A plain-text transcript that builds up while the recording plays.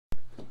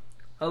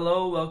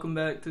Hello, welcome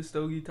back to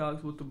Stogie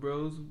Talks with the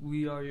Bros.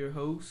 We are your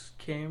hosts,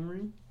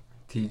 Camry,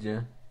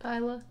 TJ,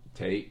 Kyla,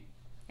 Tate,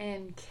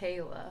 and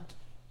Kayla.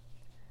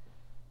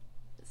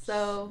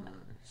 So,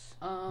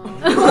 got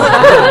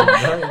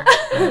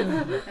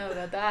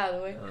that out of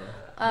the way.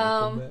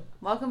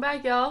 Welcome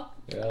back, y'all.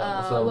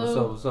 Yeah,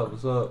 what's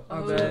up?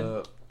 Our bad.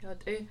 Y'all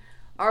do.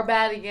 Our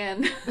bad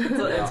again.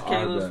 It's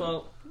Kayla's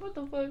fault. What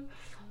the fuck?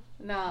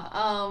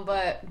 Nah,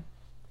 but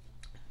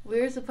we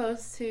were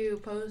supposed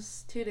to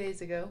post 2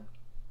 days ago.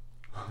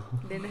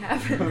 Didn't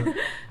happen.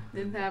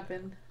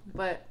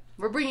 But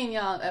we're bringing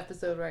y'all an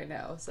episode right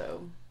now,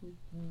 so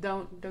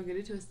don't get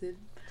it twisted.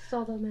 That's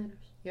all that matters.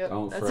 Yep.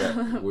 Don't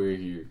fret, we're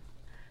here.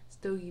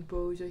 Stogie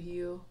bros are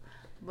here.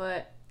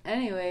 But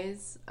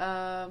anyways,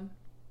 yeah,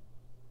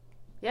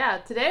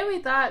 today we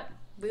thought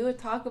we would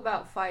talk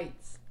about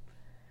fights.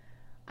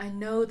 I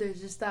know there's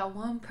just that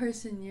one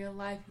person in your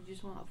life you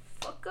just want to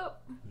fuck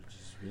up.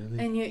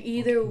 And you're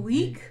either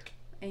weak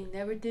and you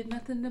never did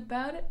nothing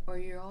about it, or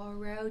you're all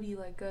rowdy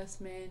like us,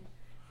 man,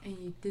 and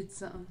you did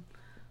something.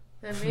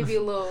 There may be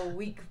a little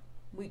weak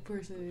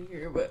person in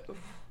here, but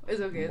it's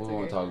okay. We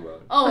won't talk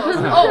about it.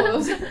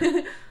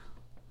 Oh.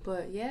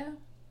 But yeah,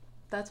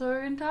 that's what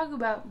we're gonna talk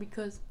about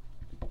because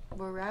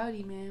we're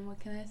rowdy, man. What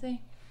can I say?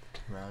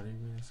 Rowdy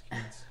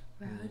Redskins.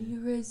 Rowdy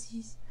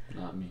Redskins.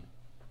 Not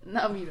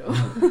me though.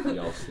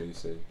 Y'all stay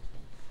safe.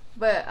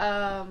 But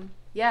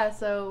yeah.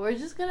 So we're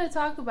just gonna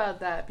talk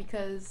about that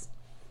because,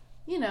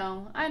 you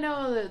know, I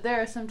know that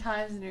there are some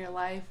times in your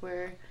life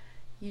where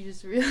you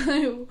just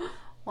really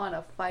want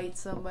to fight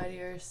somebody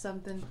or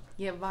something,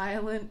 get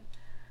violent.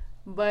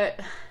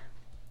 But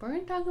we're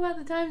gonna talk about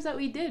the times that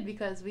we did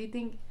because we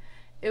think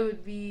it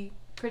would be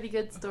pretty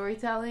good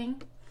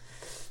storytelling,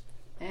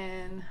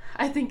 and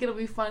I think it'll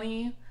be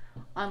funny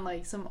on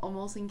like some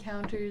almost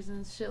encounters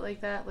and shit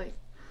like that. Like,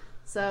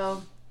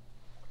 so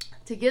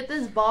to get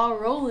this ball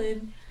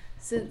rolling,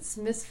 since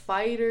Miss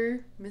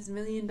Fighter, Miss $1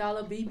 Million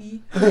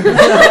Baby,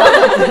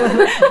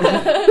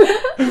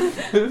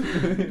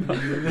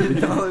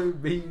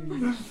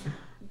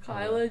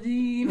 Kyla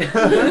Jean,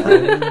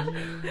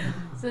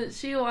 since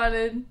she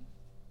wanted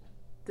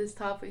this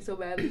topic so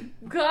bad.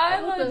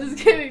 Kyla, just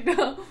kidding.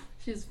 No,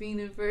 she's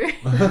fiending for it.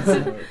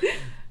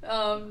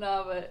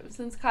 No, but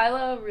since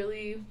Kyla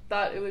really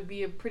thought it would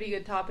be a pretty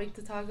good topic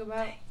to talk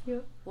about,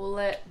 we'll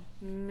let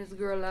Miss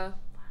Girla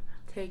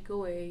take it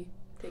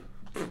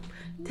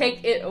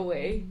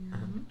away.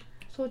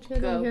 So what you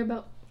guys want to hear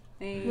about?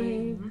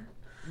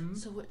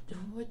 So what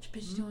bitch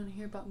do you want to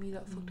hear about me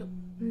that fucked up?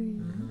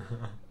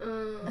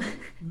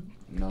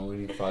 Know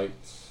any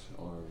fights,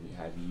 or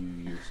have you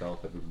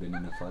yourself ever been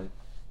in a fight?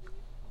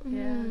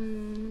 Yeah.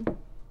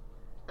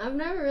 I've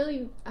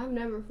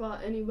never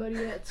fought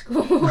anybody at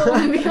school,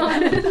 to be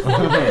honest.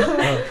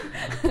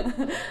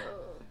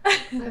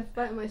 I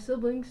fight my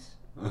siblings.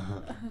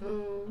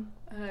 And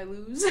I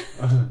lose.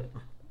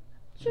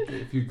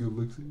 If you good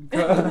looks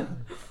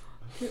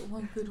Get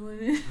one good one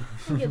in.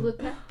 Get little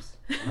taps.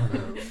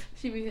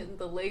 She be hitting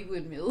the leg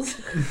windmills.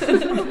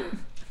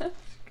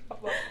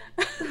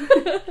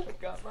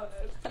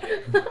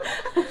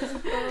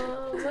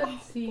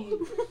 Let's see.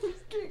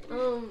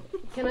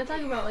 Can I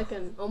talk about like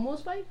an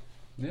almost fight?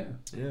 Yeah,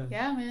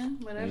 Yeah, man.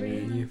 Whatever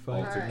you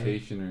want.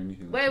 altercation or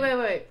anything.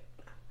 Wait.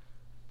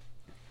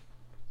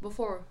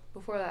 Before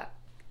that,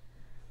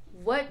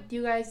 what do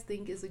you guys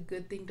think is a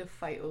good thing to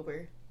fight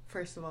over?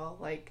 First of all,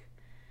 like,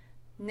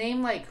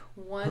 name like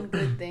one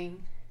good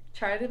thing.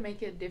 Try to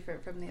make it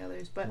different from the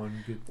others. But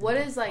what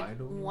is like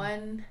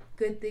one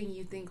good thing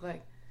you think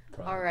like,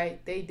 all right,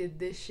 they did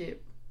this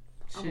shit.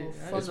 I'm gonna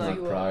fuck It's like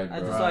you pride, up. I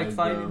bro. just like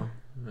fighting.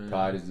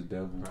 Pride is the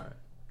devil. Right.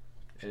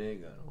 It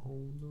ain't got a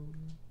hold on.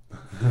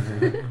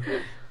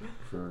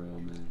 For real,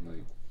 man.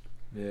 Like,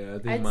 Yeah, I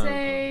think I'd mine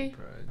say- would probably be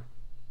pride.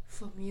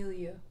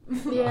 Familia.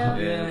 Yeah.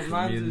 Yeah,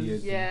 mine's familiar.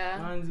 is, Yeah.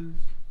 mine's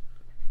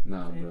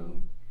nah, bro. is,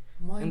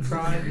 and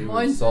pride. You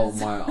Mine's insult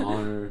is- my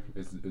honor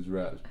is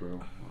raps, bro.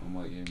 I'm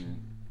like, yeah,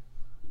 man.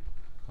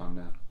 Calm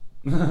down.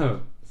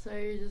 So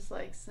you're just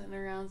like sitting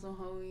around some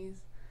homies,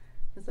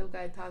 and some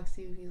guy talks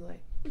to you, and he's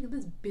like, "Look at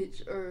this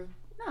bitch," or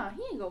 "Nah,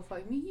 he ain't gonna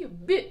fight me. He a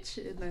bitch,"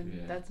 and then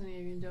Yeah. that's when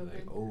you're gonna jump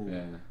Like, in. oh,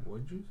 Yeah.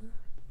 what'd you say?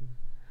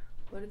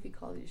 What if he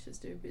called your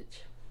sister a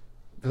bitch?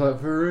 Like,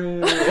 for real.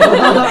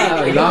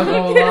 Not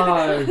gonna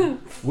lie.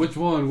 Which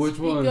one? Speak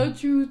your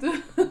truth.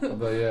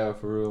 But yeah,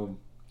 for real.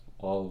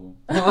 All of them.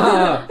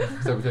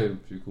 Except for Tatum.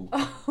 She's cool.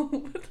 Oh,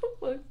 what the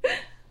fuck?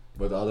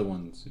 But the other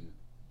ones,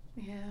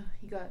 Yeah,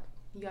 you got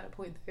a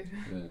point there.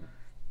 yeah.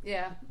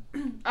 Yeah.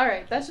 All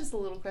right, that's just a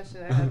little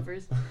question I had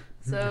first.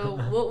 So,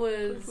 what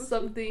was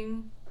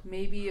something?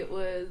 Maybe it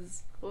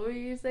was. What were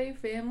you say?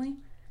 Family?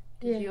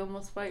 Did you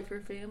almost fight for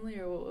family,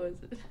 or what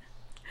was it?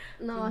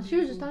 No, she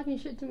was just talking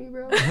shit to me,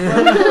 bro.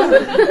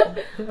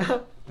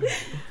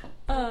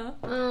 Uh,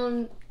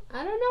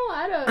 I don't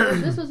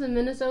know. This was in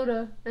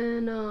Minnesota,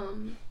 and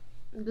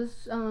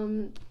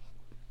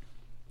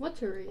what's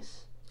her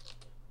race?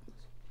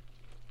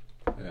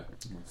 Yeah.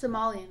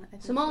 Somalian. I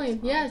think Somalian.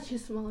 she's Yeah,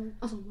 she's Somalian.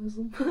 Also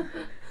Muslim.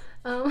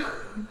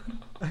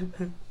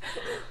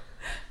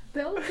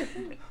 Tell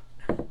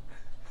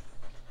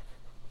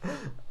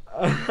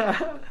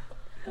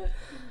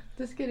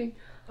Just kidding.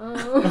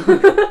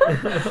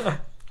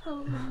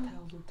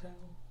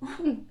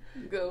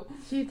 Go.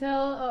 She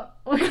tell.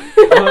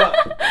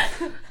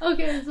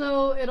 Okay,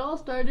 so it all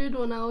started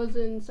when I was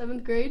in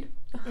 7th grade,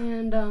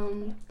 and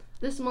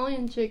this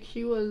Somalian chick,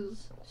 she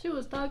was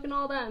talking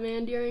all that,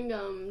 man, during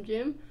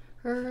gym.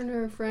 Her and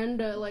her friend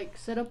like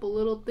set up a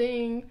little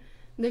thing.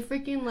 They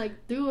freaking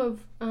like threw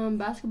a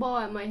basketball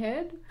at my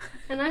head,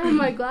 and I had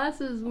my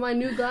glasses, my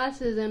new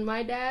glasses, and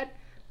my dad.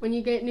 When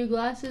you get new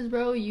glasses,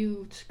 bro,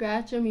 you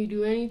scratch them, you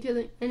do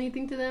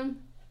anything to them,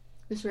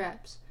 this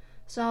wraps.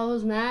 So I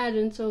was mad,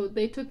 and so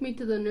they took me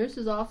to the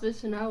nurse's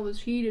office, and I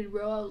was heated,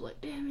 bro. I was like,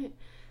 damn it.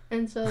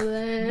 And so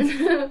then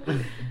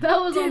that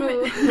was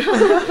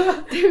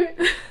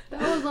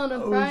on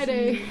a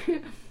Friday.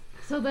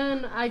 So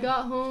then I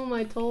got home.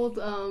 I told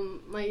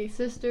my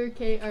sister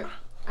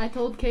I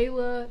told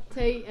Kayla,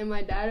 Tate, and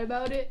my dad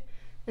about it.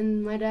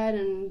 And my dad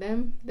and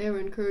them, they were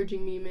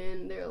encouraging me,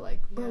 man. They were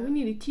like, bro, we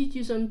need to teach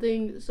you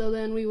something. So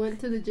then we went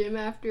to the gym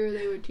after.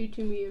 They were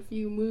teaching me a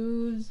few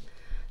moves,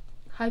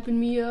 hyping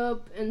me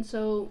up. And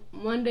so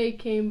Monday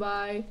came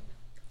by,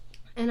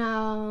 and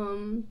I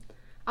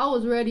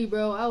was ready,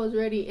 bro. I was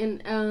ready.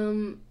 And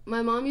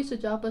my mom used to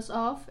drop us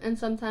off, and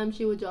sometimes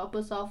she would drop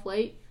us off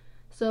late.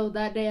 So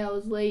that day I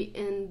was late,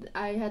 and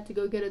I had to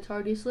go get a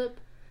tardy slip.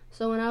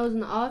 So when I was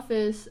in the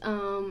office,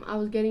 I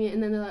was getting it,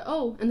 and then they're like,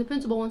 oh, and the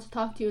principal wants to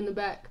talk to you in the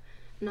back.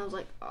 And I was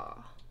like,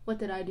 oh, what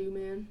did I do,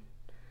 man?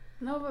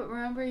 No, but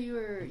remember you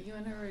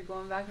and her were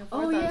going back and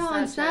forth. Oh, yeah,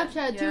 on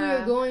Snapchat, too. We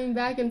were going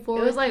back and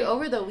forth. It was like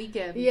over the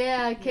weekend.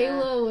 Yeah,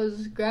 Kayla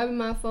was grabbing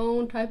my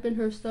phone, typing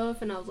her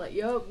stuff, and I was like,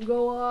 yup,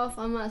 go off.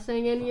 I'm not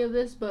saying any of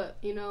this, but,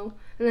 you know.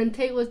 And then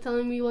Tate was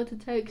telling me what to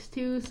text,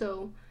 too,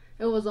 so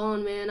it was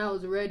on, man. I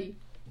was ready.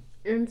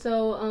 And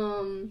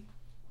so,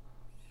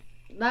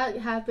 that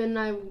happened.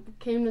 I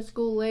came to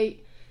school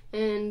late,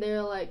 and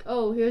they're like,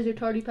 oh, here's your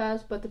tardy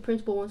pass, but the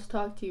principal wants to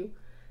talk to you.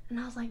 And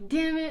I was like,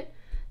 damn it.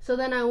 So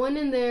then I went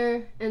in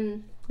there,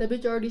 and the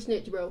bitch already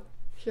snitched, bro.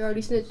 She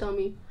already snitched on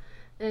me.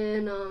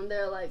 And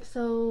they're like,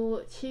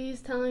 so she's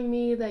telling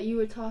me that you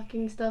were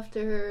talking stuff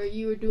to her,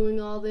 you were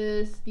doing all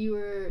this, you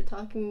were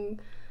talking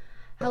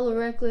hella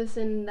reckless,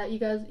 and that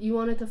you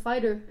wanted to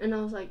fight her. And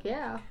I was like,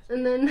 yeah.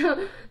 And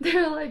then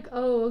they're like,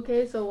 oh,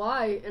 okay, so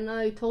why? And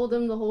I told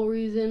them the whole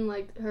reason,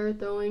 like her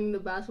throwing the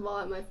basketball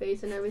at my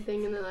face and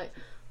everything. And they're like,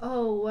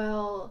 oh,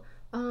 well,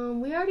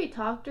 we already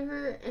talked to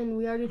her, and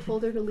we already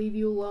told her to leave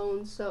you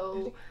alone.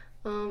 So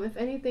if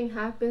anything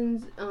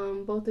happens,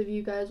 both of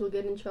you guys will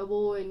get in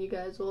trouble, and you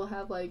guys will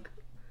have like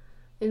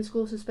in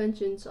school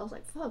suspension. So I was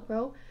like, fuck,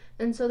 bro.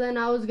 And so then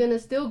I was gonna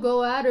still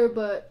go at her,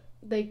 but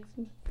the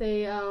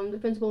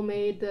principal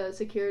made the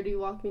security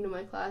walk me to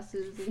my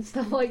classes and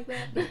stuff like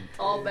that.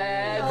 All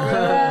bad, All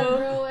bad,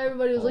 bro.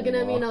 Everybody was looking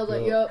at me, and I was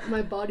like, yup,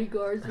 my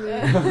bodyguards,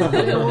 man.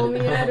 They don't want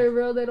me at her,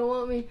 bro. They don't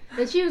want me.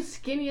 And she was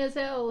skinny as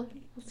hell.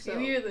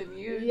 Skinnier than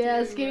you. Yeah,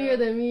 too, skinnier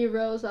bro. than me,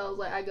 bro. So I was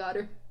like, I got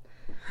her.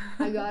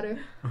 But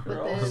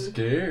We're all then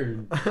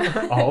scared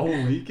all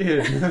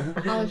weekend.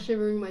 I was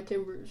shivering my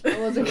timbers. I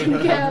wasn't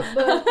gonna cap,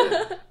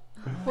 but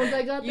once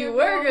I got there, You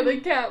were gonna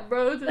cap,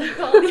 bro, till you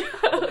called you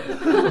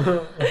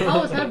out. I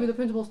was happy the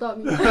principal stopped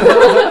me.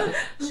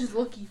 She's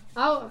lucky.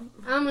 I'm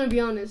gonna be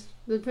honest.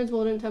 The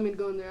principal didn't tell me to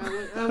go in there.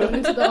 I went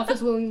into the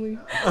office willingly.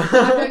 After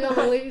I got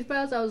my ladies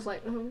pass, I was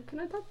like, can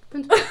I talk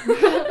to the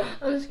principal?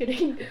 I'm just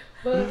kidding.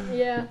 But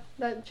yeah,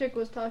 that chick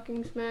was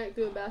talking smack,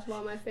 threw a basketball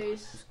in my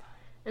face.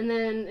 And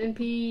then in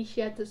PE, she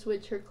had to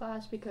switch her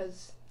class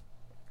because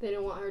they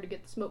didn't want her to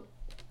get the smoke.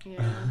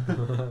 Yeah.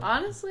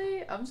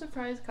 Honestly, I'm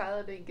surprised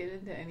Kyla didn't get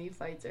into any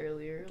fights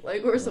earlier.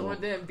 Like, where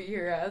someone didn't beat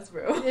her ass,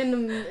 bro.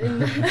 In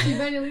Chief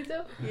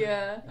Manuelito?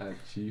 Yeah. At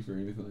Chief or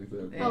anything like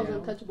that. I was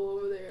Damn. untouchable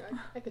over there.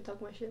 I could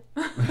talk my shit.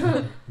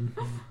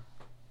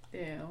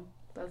 Damn.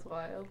 That's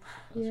wild.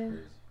 That's Yeah.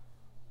 crazy.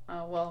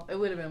 Well, it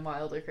would have been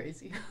wild or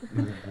crazy.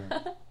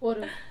 What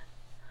a...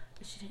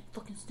 But she didn't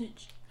fucking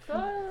snitch.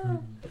 Ah.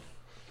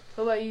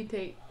 What about you,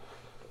 Tate?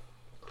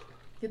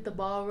 Get the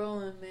ball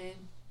rolling, man.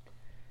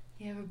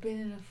 You ever been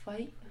in a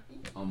fight?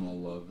 I'm a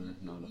lover,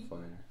 not a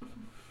fighter.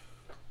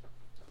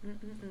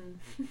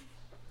 Mm-mm-mm.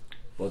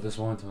 Well, this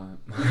one time.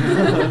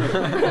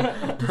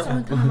 This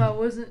one time I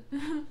wasn't.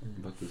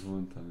 But this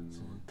one time. This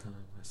one time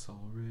I saw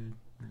red.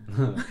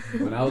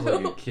 When I was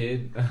like a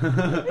kid.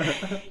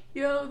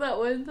 Yo, that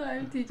one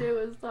time TJ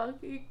was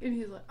talking and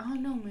he's like, I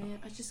don't know, man.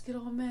 I just get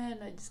all mad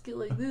and I just get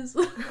like this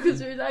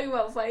because we were talking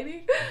about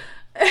fighting.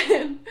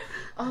 And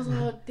I was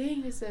like,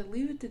 dang, I said,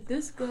 leave it to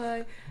this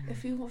guy.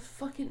 If he was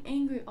fucking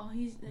angry,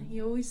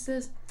 he always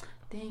says,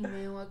 dang,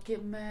 man, when I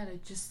get mad, I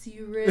just see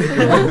red.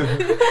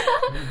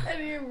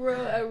 And here,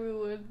 bro,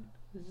 everyone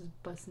was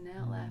just busting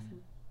out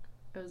laughing.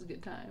 It was a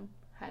good time.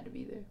 Had to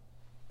be there.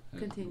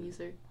 Continue,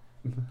 sir.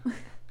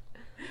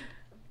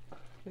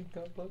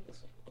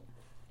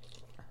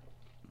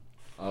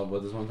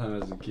 But this one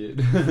time as a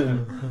kid,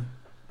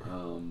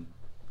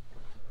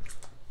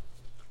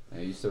 I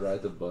used to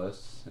ride the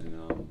bus,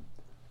 and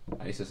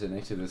I used to sit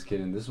next to this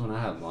kid, and this is when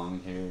I had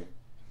long hair,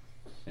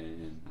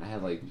 and I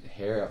had like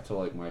hair up to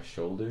like my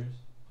shoulders,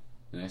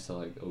 and I used to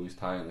like always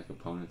tie in like a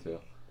ponytail.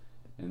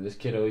 And this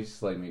kid always used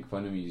to like make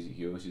fun of me.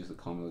 He always used to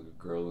call me like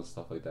a girl and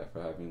stuff like that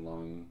for having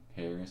long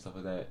hair and stuff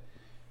like that.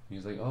 He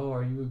was like, "Oh,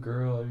 are you a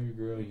girl? Are you a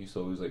girl?" And he used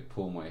to always like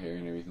pull my hair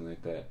and everything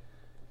like that.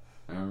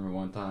 I remember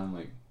one time,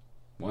 like,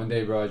 one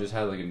day, bro, I just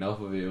had like enough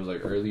of it. It was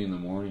like early in the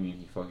morning, and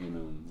he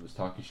fucking was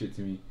talking shit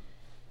to me,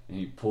 and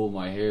he pulled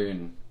my hair,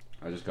 and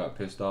I just got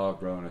pissed off,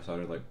 bro, and I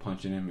started like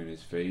punching him in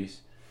his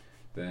face.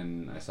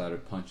 Then I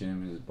started punching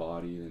him in his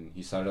body, and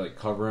he started like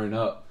covering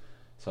up.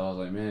 So I was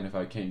like, man, if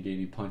I can't get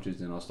any punches,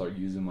 then I'll start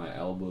using my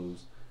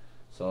elbows.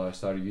 So I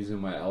started using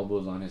my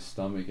elbows on his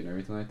stomach and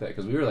everything like that,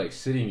 because we were like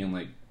sitting in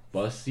like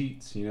bus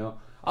seats, you know.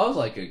 I was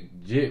like a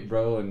jit,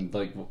 bro, and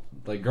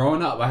like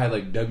growing up, I had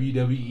like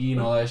WWE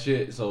and all that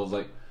shit. So it was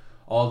like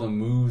all the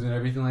moves and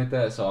everything like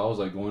that. So I was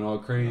like going all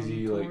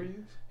crazy, like,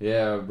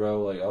 yeah,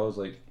 bro, like I was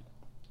like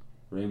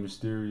Rey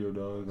Mysterio,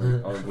 dog.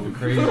 Like, I was going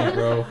crazy,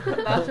 bro.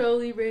 Nacho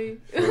Libre.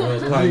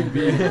 Real tight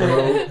beat,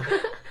 bro.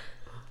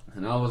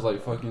 And I was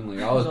like fucking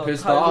like I was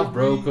pissed off,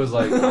 bro, because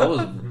like I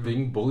was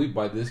being bullied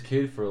by this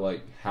kid for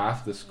like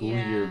half the school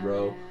year,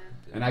 bro.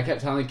 And I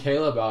kept telling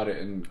Kayla about it,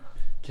 and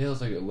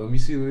Kayla's like, let me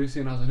see, and I was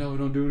like, no,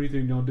 don't do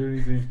anything.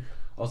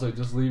 I was like,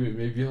 just leave it,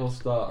 maybe he'll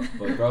stop.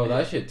 But bro,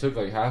 that shit took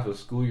like half a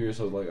school year,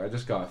 so like I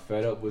just got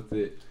fed up with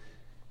it,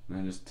 and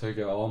I just took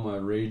out all my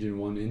rage in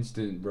one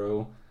instant,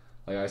 bro.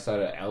 Like I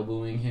started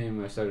elbowing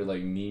him, I started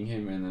like kneeing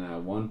him, and then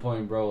at one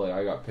point, bro, like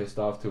I got pissed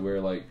off to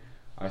where like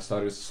I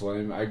started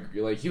slamming.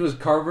 Like he was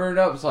covering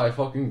up, so I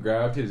fucking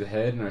grabbed his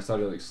head and I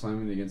started like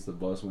slamming against the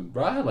bus. When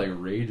bro, I had like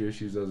rage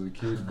issues as a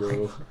kid,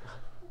 bro.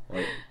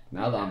 Like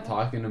now that I'm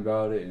talking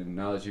about it, and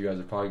now that you guys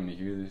are probably gonna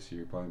hear this,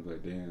 you're probably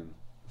like, damn,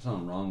 there's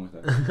something wrong with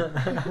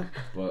that.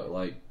 But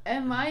like,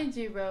 and mind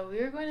you, bro, we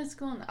were going to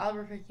school in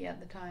Albuquerque at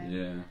the time.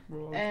 Yeah.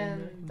 Bro,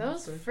 and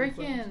those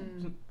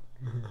freaking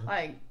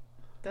like.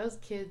 Those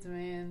kids,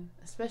 man,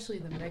 especially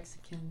the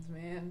Mexicans,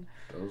 man.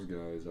 Those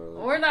guys are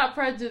like... We're not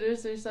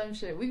prejudiced or some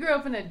shit. We grew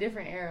up in a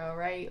different era,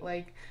 right?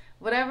 Like,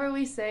 whatever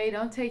we say,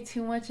 don't take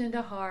too much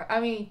into heart. I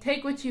mean,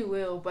 take what you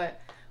will,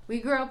 but we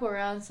grew up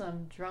around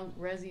some drunk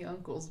resi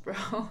uncles,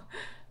 bro.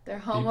 They're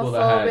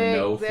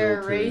homophobic,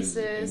 they're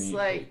racist.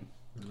 Like,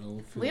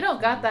 we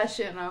don't got that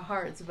shit in our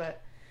hearts, but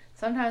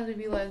sometimes we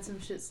be letting some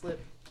shit slip.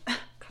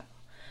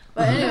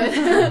 But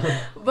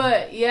anyway,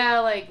 but yeah,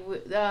 like,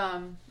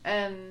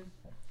 and...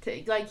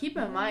 like, keep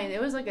in mind,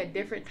 it was like a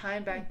different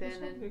time back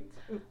then,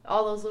 and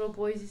all those little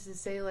boys used to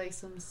say like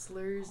some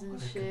slurs and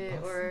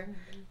shit, or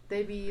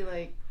they be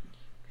like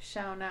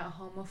shouting out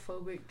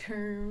homophobic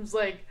terms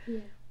like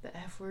the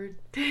F word.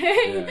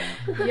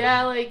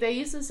 Yeah, like they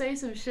used to say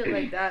some shit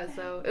like that,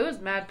 so it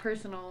was mad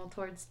personal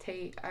towards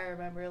Tate. I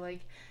remember, like,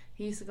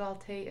 he used to call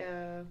Tate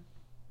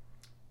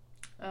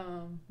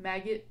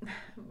maggot,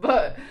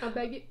 but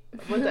maggot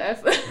with the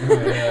F.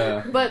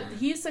 Yeah. But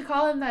he used to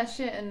call him that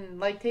shit, and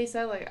like Tay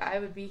said, like I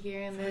would be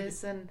hearing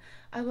this, and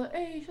I would,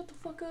 hey, shut the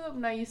fuck up,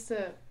 and I used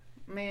to,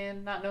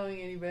 man, not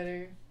knowing any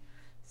better,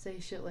 say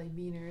shit like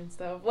beaner and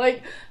stuff,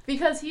 like,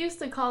 because he used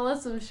to call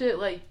us some shit,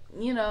 like,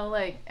 you know,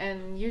 like,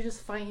 and you're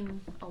just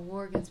fighting a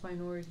war against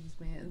minorities,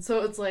 man.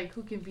 So it's like,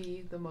 who can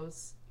be the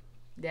most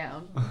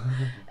down?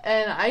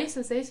 And I used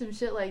to say some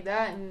shit like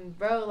that, and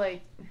bro,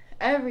 like,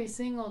 every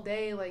single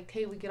day, like,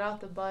 Tate would get off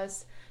the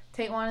bus.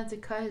 Tate wanted to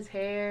cut his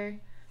hair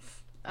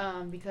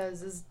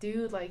because this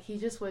dude, like, he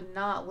just would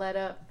not let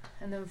up.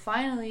 And then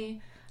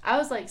finally, I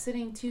was, like,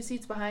 sitting 2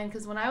 seats behind,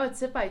 because when I would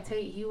sit by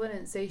Tate, he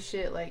wouldn't say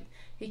shit. Like,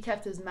 he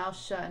kept his mouth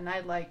shut, and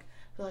I'd, like,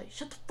 be like,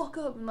 shut the fuck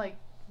up, and, like,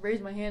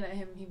 raise my hand at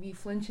him. He'd be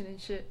flinching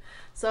and shit.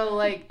 So,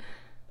 like,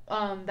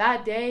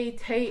 that day,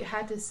 Tate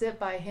had to sit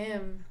by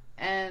him,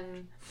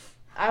 and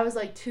I was,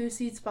 like, 2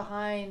 seats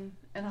behind.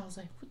 And I was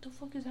like, what the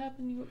fuck is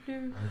happening up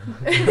there?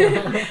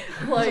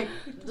 Like,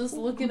 just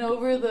looking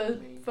over the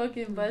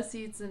fucking bus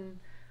seats, and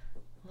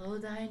little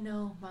did I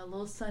know, my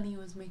little sonny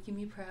was making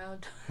me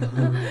proud.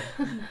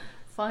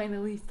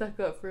 Finally stuck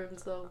up for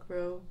himself,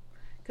 bro.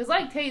 Because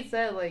like Tate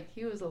said, like,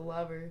 he was a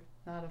lover,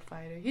 not a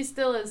fighter. He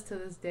still is to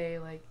this day.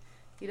 Like,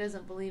 he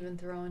doesn't believe in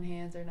throwing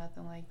hands or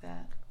nothing like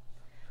that.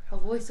 A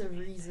voice of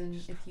reason,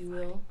 if you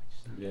will.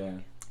 Yeah.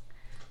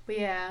 But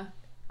yeah.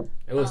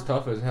 It was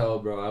tough as hell,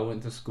 bro. I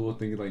went to school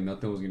thinking like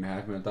nothing was gonna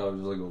happen. I thought it was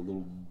just like a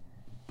little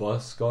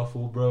bus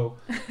scuffle, bro.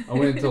 I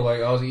went to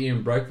like, I was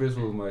eating breakfast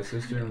with my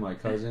sister and my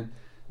cousin.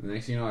 And the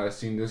next thing you know, I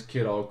seen this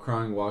kid all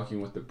crying walking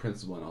with the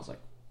principal, and I was like,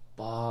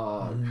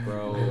 fuck,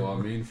 bro,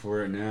 I'm in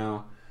for it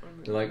now.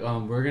 They're like,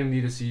 we're gonna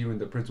need to see you in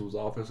the principal's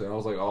office. And I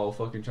was like, all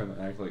fucking trying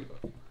to act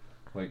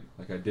like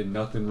I did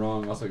nothing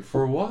wrong. I was like,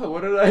 for what?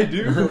 What did I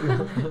do?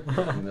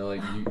 And they're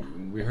like,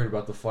 we heard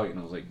about the fight, and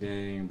I was like,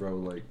 dang, bro,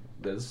 like,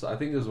 this, I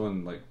think this was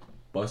when like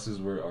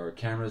buses were, or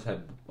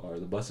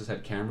the buses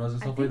had cameras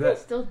and stuff like that.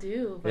 They still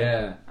do, but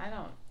yeah. I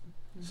don't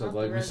So Not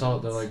like the we saw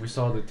residents.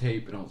 the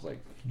tape, and I was like,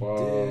 fuck,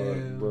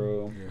 Damn.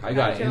 bro. Yeah. I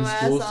got Your in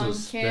school ass on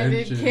suspension,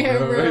 candid bro.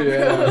 camera,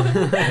 Yeah,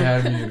 bro. they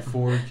had me in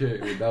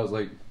 4K. That was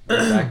like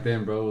back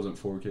then, bro. It wasn't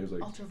 4K. It was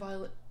like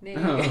Ultraviolet. it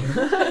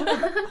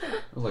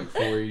was like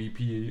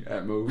 480p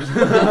at most. You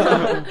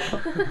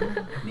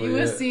But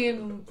was yeah.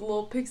 seeing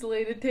little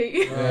pixelated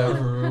tape. Yeah,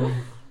 for real.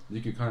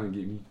 You could kind of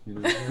get me, you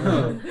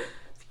know.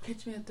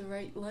 Catch me at the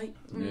right light.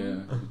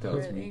 Yeah, it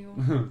tells Right me.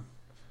 angle.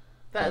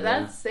 But Yeah.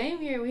 that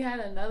same year we had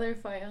another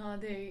fight, huh,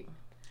 Tate?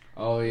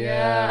 Oh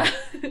yeah.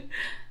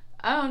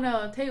 I don't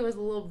know. Tate was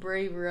a little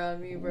braver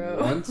on me, bro.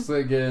 Once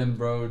again,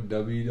 bro,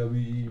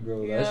 WWE,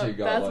 bro. Yeah, That shit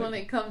got that's like. when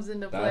it comes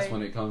into play. That's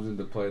when it comes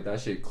into play. That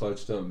shit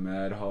clutched up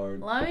mad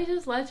hard. Let me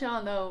just let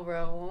y'all know,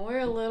 bro. When we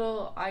were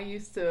little, I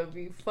used to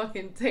be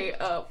fucking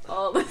Tate up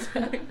all the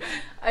time.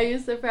 I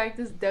used to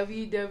practice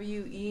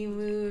WWE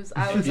moves.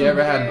 I was If you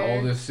ever over had an there.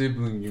 older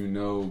sibling, you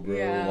know, bro.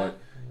 Yeah. Like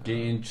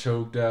getting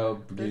choked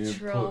out, The getting put.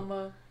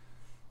 trauma.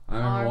 I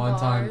remember arm one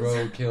time, bro,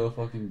 bars. Kayla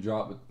fucking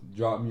dropped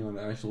me on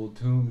the actual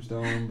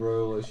tombstone,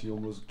 bro. Like she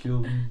almost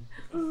killed me.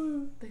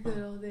 The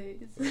good old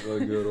days.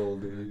 The good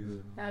old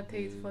days. Now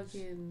Tate's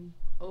fucking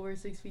over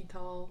 6 feet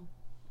tall,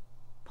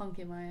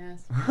 punking my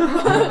ass.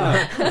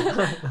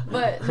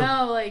 But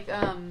no, like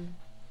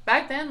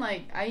back then,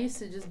 like I used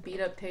to just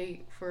beat up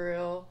Tate for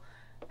real,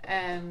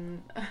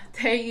 and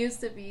Tate used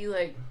to be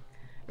like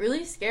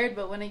really scared.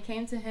 But when it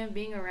came to him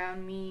being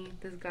around me,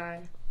 this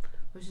guy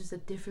was just a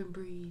different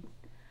breed.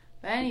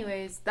 But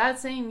anyways, that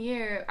same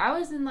year, I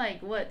was in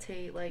like what,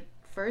 Tate, like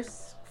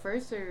first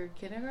or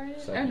kindergarten? Or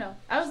Second. no,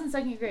 I was in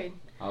 2nd grade.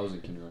 I was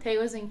in kindergarten. Tate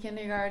was in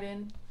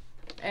kindergarten,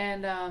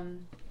 and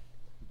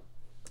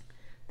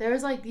there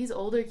was like these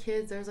older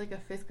kids. There was like a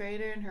 5th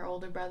grader and her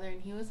older brother,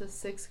 and he was a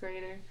 6th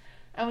grader.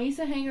 And we used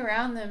to hang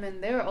around them,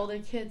 and they were older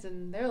kids,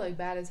 and they were like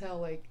bad as hell,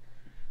 like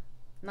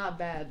not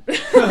bad,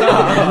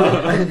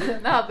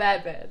 not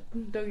bad.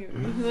 Don't get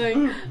me like.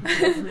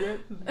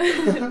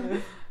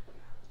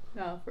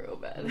 No, for real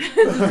bad.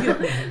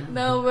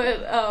 No,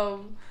 but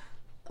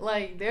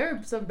like there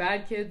were some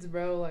bad kids,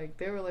 bro. Like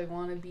they were like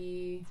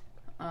wannabe.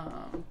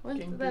 What's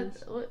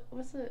Gangsters? that?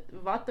 What's it?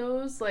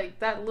 Vatos. Like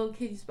that little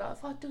kid used to be like,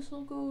 Vatos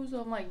locos.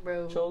 I'm like,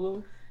 bro.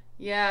 Cholo.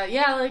 Yeah,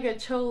 like a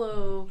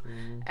cholo.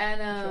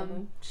 And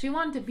Cholo. she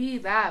wanted to be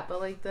that,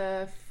 but like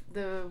the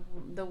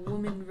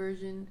woman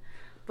version.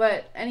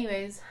 But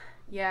anyways,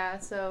 yeah.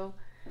 So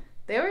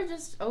they were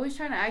just always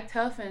trying to act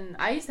tough, and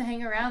I used to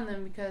hang around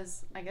them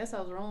because I guess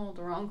I was rolling with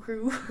the wrong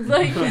crew.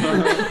 Like,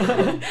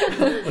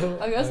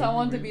 I guess I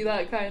wanted to be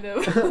that kind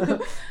of.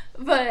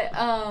 But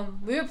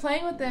we were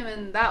playing with them,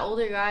 and that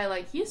older guy,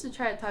 like, he used to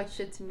try to talk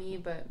shit to me,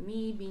 but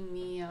me being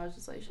me, I was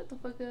just like, shut the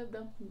fuck up,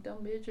 dumb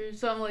bitch, or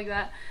something like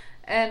that.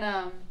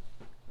 And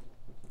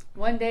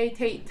one day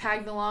Tate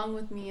tagged along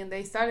with me, and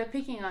they started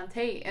picking on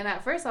Tate, and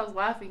at first I was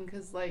laughing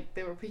because like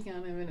they were picking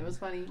on him and it was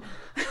funny.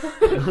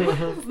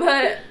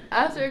 But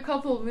after a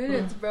couple of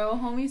minutes, bro,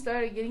 homie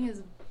started getting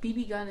his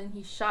BB gun and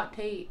he shot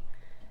Tate,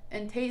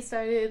 and Tate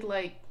started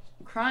like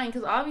crying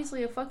because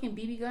obviously a fucking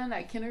BB gun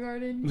at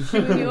kindergarten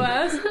shooting your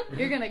ass,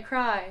 you're gonna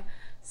cry.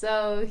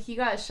 So he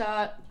got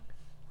shot,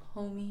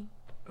 homie.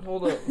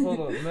 Hold up.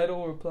 Metal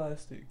or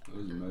plastic? It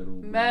was metal.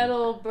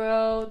 Metal,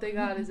 bro. They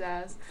got his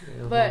ass.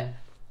 Yeah. But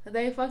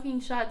they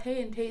fucking shot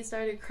Tate, and Tate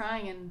started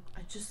crying, and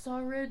I just saw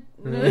red.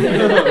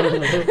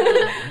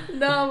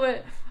 No,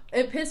 but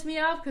it pissed me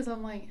off because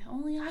I'm like,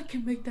 only I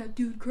can make that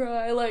dude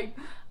cry. Like,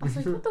 I was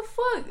like, what the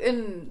fuck?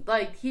 And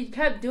like, he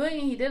kept doing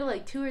it. He did it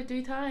like 2 or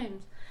 3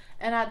 times,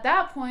 and at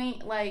that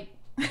point, like,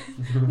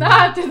 not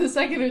after the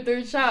 2nd or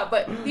 3rd shot,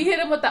 but he hit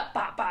him with that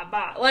ba ba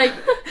ba. Like,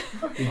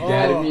 He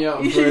gadded me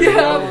up.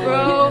 Yeah,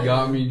 bro. He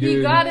got me, dude.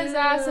 he got his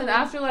ass, and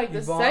after like He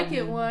the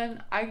vomited. 2nd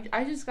one,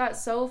 I just got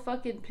so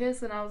fucking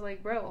pissed, and I was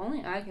like, bro,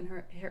 only I can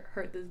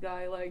hurt this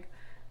guy. Like,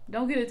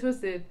 don't get it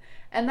twisted.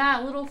 And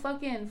that little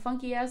fucking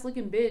funky ass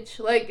looking bitch,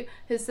 like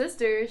his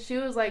sister, she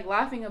was like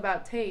laughing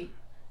about Tate,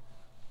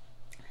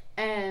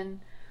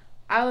 and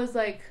I was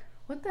like,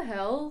 what the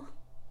hell?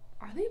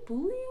 Are they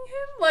bullying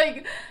him?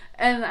 Like,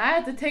 and I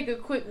had to take a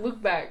quick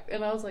look back,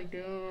 and I was like,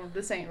 damn,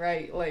 this ain't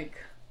right. Like,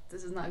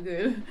 this is not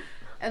good.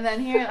 And then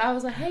here, I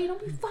was like, hey, don't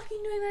be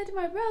fucking doing that to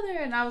my brother.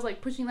 And I was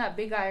like pushing that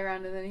big guy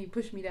around, and then he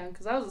pushed me down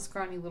because I was a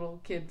scrawny little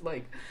kid.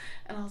 Like,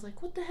 and I was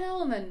like, what the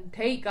hell? And then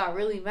Tate got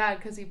really mad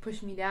because he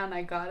pushed me down.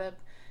 I got up,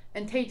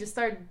 and Tate just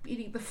started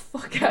beating the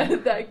fuck out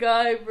of that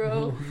guy,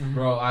 bro.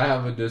 Bro, I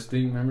have a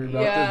distinct memory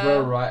about Yeah. this,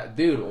 bro. Right,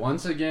 dude.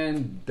 Once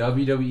again,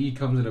 WWE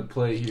comes into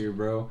play here,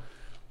 bro.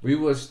 We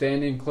was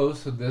standing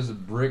close to this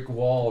brick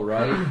wall,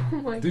 right? Oh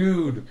my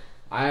Dude,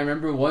 I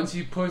remember once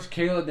he pushed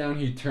Kayla down,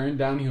 he turned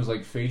down, he was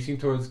like facing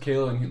towards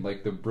Kayla, and he,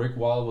 like the brick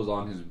wall was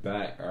on his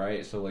back,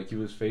 alright? So like he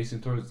was facing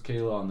towards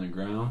Kayla on the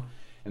ground,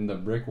 and the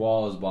brick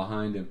wall is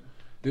behind him.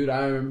 Dude,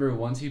 I remember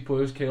once he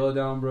pushed Kayla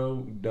down,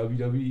 bro,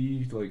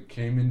 WWE, like,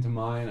 came into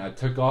mine. I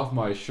took off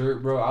my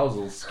shirt, bro. I was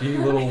a skinny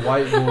little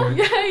white boy.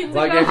 Yeah, he took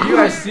Like, off if you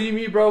her- guys see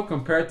me, bro,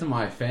 compared to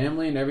my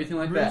family and everything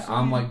like that,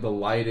 I'm, like, the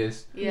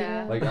lightest.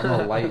 Yeah. Like, I'm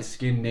a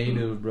light-skinned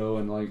native, bro,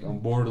 and, like, I'm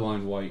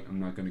borderline white. I'm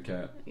not gonna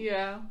cap.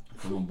 Yeah.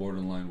 I'm a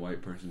borderline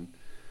white person.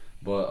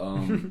 But,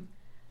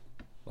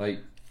 like,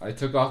 I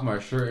took off my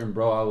shirt and,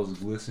 bro, I was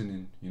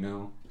glistening, you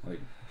know? Like,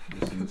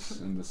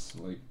 in this,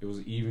 like, it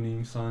was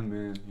evening sun,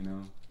 man, you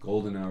know?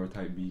 Golden hour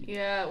type beat.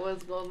 Yeah, it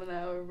was golden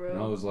hour, bro.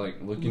 And I was,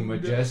 like, looking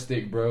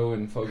majestic, bro,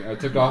 and fucking, I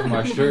took off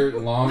my shirt,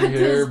 long With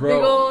hair, his bro.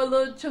 big old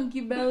little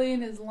chunky belly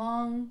and his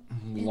long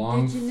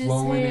indigenous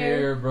flowing hair.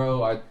 hair,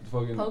 bro. I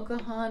fucking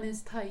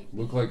Pocahontas type.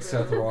 look like bro.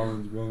 Seth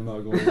Rollins, bro. I'm not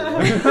going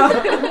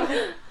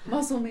to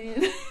Muscle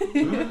man.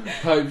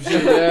 type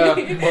shit, yeah.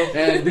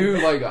 And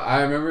dude, like,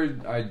 I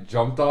remember I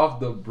jumped off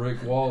the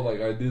brick wall,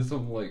 like I did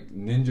some like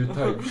ninja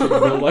type shit,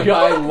 bro. Like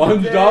I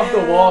lunged off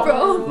the wall,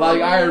 Bro.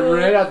 like I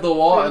ran at the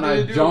wall and I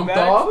Did you do a jumped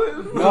off.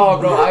 backflip? No,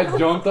 bro, I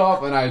jumped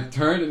off and I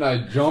turned and I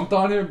jumped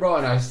on him, bro,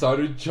 and I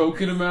started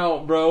choking him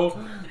out, bro.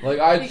 Like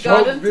I He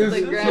got choked him to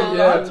this, the ground.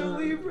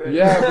 yeah,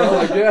 yeah, bro.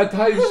 Like yeah,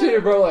 type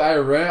shit, bro. Like I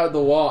ran at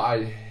the wall,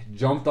 I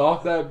jumped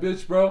off that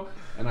bitch, bro,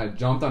 and I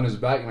jumped on his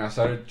back and I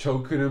started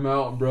choking him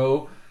out,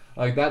 bro.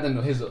 Like that, then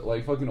his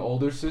like fucking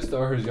older sister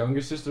or his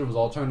younger sister was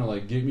all trying to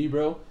like get me,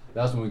 bro.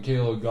 That's when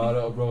Kayla got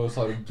up, bro,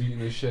 started beating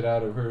the shit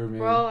out of her, man.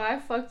 Bro, I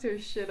fucked her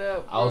shit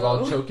up, bro. I was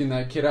all choking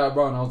that kid out,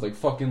 bro, and I was like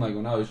fucking like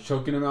when I was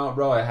choking him out,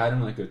 bro, I had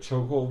him like a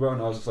chokehold, bro,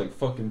 and I was just like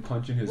fucking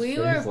punching his We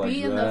face were like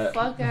beating that. the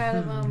fuck out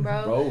of him,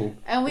 bro. Bro,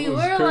 And we it were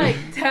was like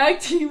crazy. tag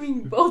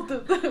teaming both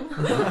of them.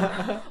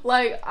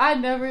 Like, I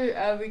never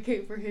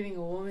advocate for hitting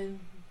a woman.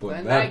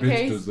 But in that that bitch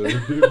case-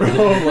 deserved it, bro.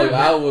 Like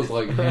I was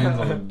like hands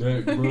on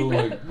deck, bro.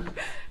 Like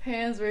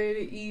Hands ready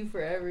to eat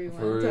for everyone.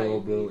 for type real,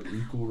 bro. beat.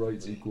 Equal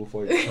rights, equal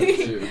fight type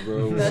shit,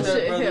 bro. That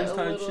shit Brothers hit a type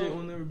little- shit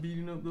when they were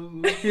beating up those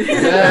little kids.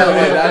 Yeah,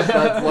 like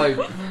that's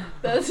like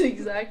That's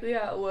exactly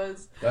how it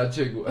was. that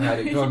chick had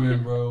it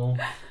coming, bro.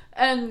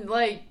 And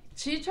like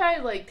she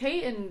tried, like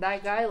Tate and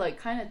that guy like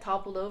kind of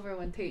toppled over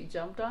when Tate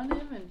jumped on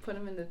him and put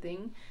him in the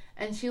thing,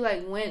 and she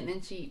like went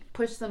and she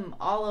pushed them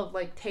all of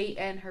like Tate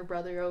and her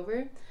brother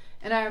over.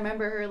 And I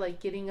remember her like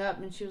getting up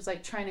and she was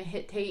like trying to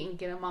hit Tate and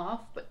get him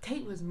off, but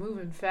Tate was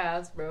moving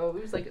fast, bro.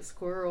 He was like a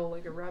squirrel,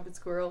 like a rabbit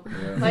squirrel.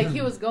 Yeah. Like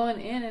he was going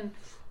in, and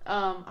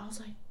I was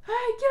like,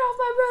 "Hey, get off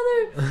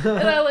my brother!"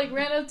 And I like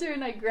ran up to her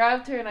and I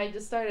grabbed her and I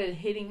just started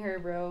hitting her,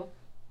 bro.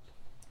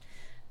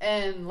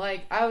 And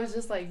like I was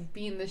just like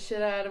beating the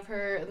shit out of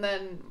her, and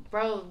then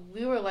bro,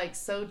 we were like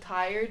so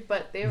tired,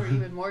 but they were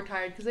even more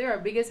tired because they were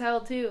big as hell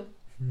too.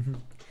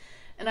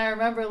 And I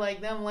remember like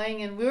them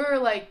laying, and we were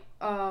like,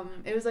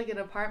 it was like an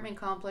apartment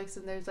complex,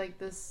 and there's like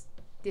this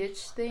ditch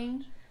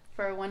thing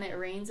for when it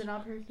rains in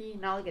Albuquerque.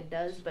 Not like it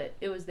does, but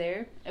it was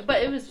there.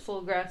 But it was full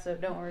of grass, so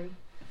don't worry.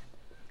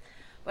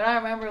 But I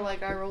remember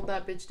like I rolled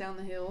that bitch down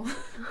the hill.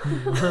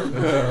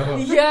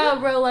 Yeah,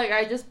 bro. Like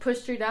I just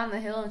pushed her down the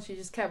hill, and she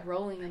just kept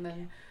rolling, and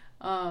then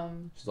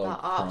She's the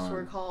like ops crying.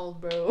 were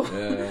called, bro.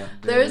 Yeah.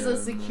 There's a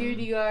damn,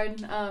 security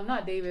guard,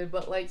 not David,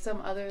 but like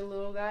some other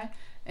little guy,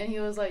 and he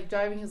was like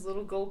driving his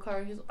little gold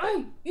car. He's like,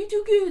 "Hey, you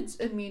two kids!"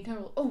 And me and Tim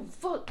were like, "Oh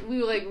fuck!"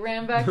 We like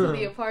ran back to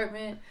the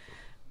apartment,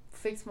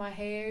 fixed my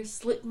hair,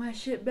 slicked my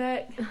shit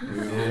back.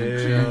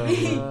 Yeah.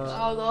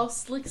 I was all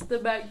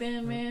slickster back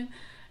then, man.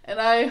 And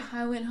I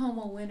went home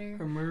a winner.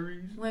 Her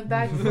Murray's. Went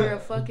back for a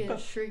fucking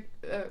shrimp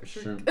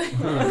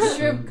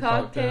Shrimp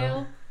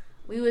cocktail.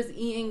 We was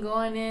eating,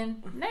 going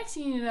in. Next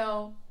thing you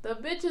know, the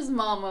bitch's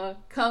mama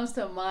comes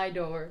to my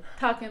door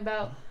talking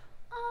about,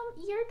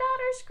 your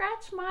daughter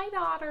scratched my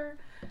daughter.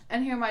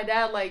 And here my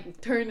dad like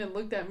turned and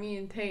looked at me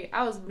and Tate.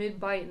 I was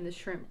mid-biting the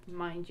shrimp,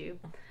 mind you.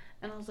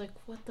 And I was like,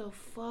 what the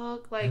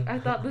fuck? Like, I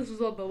thought this was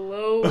on the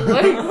low.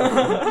 Like,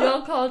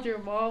 y'all called your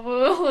mama.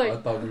 I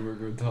Like, thought we were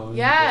good times.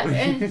 yeah,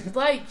 and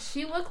like,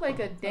 she looked like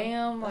a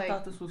damn, I like,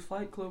 thought this was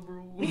Fight Club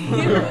rules.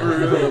 For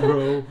real,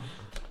 bro.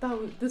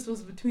 thought this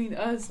was between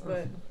us,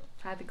 but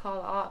had to call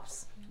the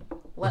ops.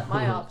 Let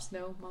my ops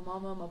know, my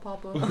mama, my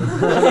papa.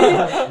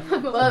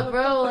 But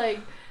bro, like,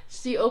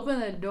 she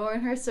opened the door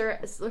and her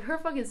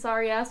fucking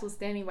sorry ass was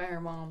standing by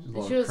her mom. She's And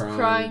all she was crying.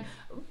 crying,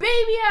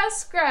 baby ass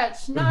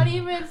scratch, not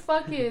even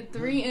fucking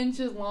 3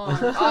 inches long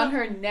on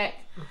her neck.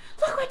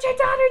 Look what your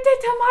daughter did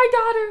to my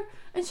daughter.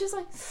 And she's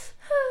like,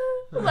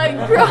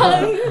 like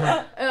crying.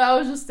 And I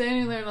was just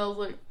standing there and I was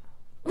like,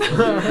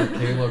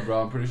 Kayla,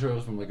 bro, I'm pretty sure it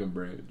was from like a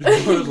bridge.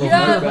 It was on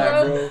Yeah, my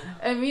back, bro.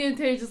 and me and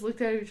Tay just looked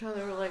at each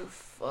other and were like,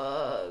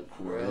 fuck,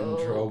 We're bro.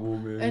 in trouble,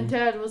 man. And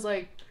Dad was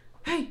like,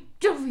 hey,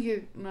 get over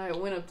here. And I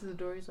went up to the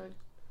door. He's like,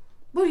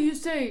 what do you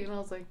say? And I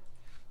was like,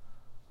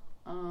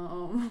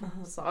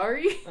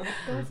 sorry.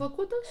 Don't fuck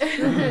with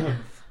us.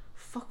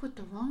 Fuck with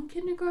the wrong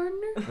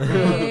kindergartner?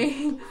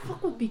 Hey.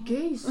 Fuck with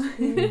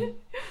BKs.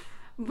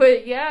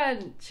 But yeah,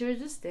 and she was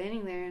just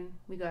standing there and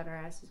we got our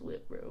asses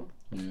whipped, bro.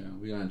 Yeah,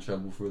 we got in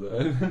trouble for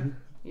that.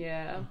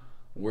 Yeah.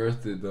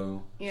 Worth it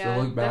though. Yeah,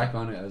 She'll look back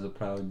on it as a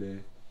proud day.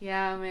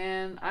 Yeah,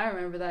 man. I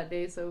remember that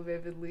day so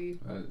vividly.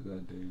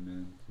 That day,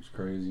 man, it was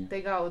crazy.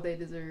 They got what they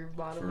deserved, For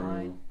bottom real.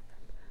 line.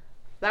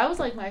 That was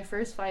like my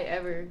first fight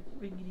ever.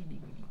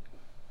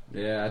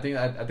 Yeah, I think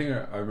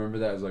I remember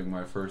that as like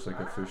my first like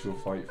official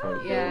fight.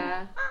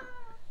 Yeah.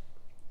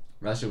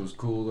 That shit was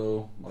cool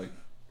though. Like,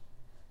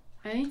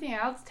 Anything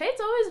else? Tate's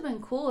always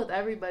been cool with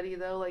everybody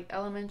though, like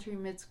elementary,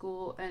 mid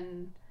school,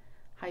 and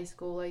high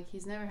school. Like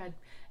he's never had,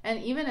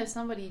 and even if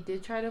somebody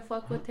did try to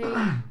fuck with Tate,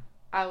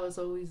 I was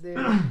always there.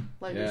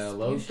 Like yeah, a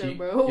low show, key,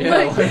 bro. yeah,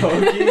 Like-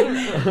 low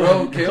key.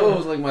 Bro, Kayla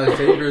was like my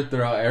savior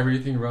throughout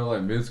everything, bro.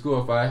 Like mid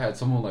school, if I had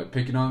someone like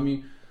picking on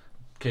me,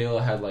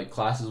 Kayla had like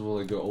classes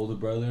with like her older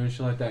brother and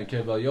shit like that, and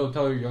Kayla be like, "Yo,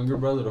 tell your younger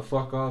brother to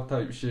fuck off,"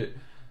 type shit.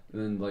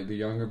 And then like the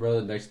younger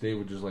brother next day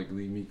would just like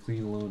leave me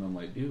clean alone. I'm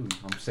like, dude,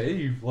 I'm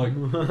safe. Like,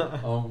 I'm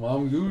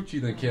Gucci.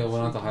 Then Kayla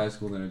went on to high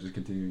school, and I just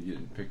continued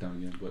getting picked on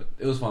again. But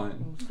it was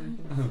fine.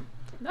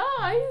 No,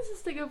 I used to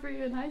stick up for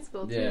you in high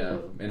school too. Yeah,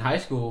 in high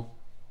school.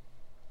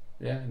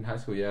 Yeah, in high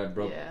school, yeah,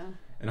 bro. Yeah.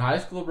 In high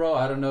school, bro,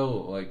 I don't know,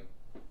 like,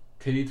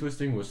 titty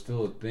twisting was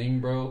still a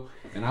thing, bro.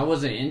 And I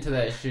wasn't into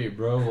that shit,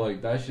 bro.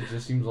 Like, that shit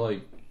just seems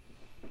like,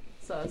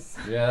 Sus.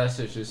 yeah, that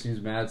shit just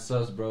seems mad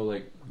sus, bro.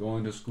 Like,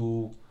 going to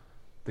school,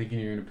 thinking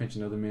you're gonna pinch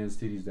another man's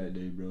titties that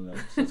day, bro.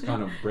 That's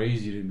kind of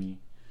brazy to me.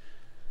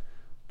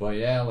 But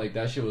yeah, like,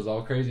 that shit was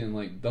all crazy. And,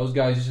 like, those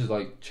guys just,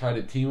 like, try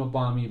to team up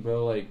on me,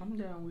 bro. Like, I'm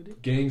down with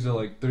it. gangs of,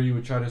 like, 3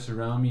 would try to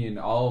surround me, and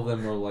all of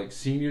them were, like,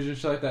 seniors and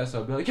shit like that. So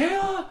I'd be like,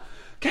 Kayla!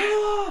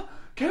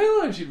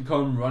 And she'd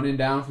come running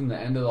down from the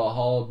end of the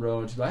hall,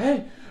 bro, and she'd be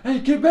like, hey,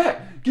 get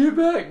back,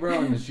 bro.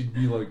 And then she'd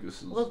be like,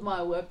 this is... With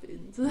my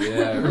weapons.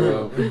 Yeah,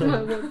 bro.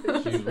 My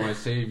weapons. She was my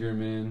savior,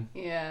 man.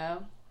 Yeah.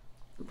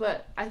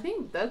 But I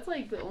think that's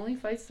like the only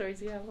fight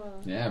stories you have.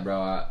 Yeah,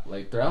 bro.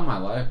 Like, throughout my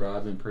life, bro,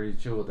 I've been pretty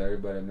chill with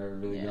everybody. I've never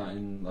really Yeah.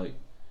 gotten, like,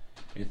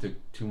 into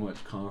too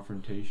much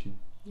confrontation.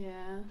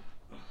 Yeah.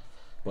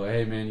 But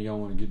hey, man, you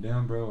don't want to get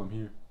down, bro? I'm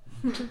here.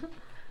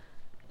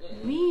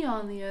 Me,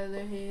 on the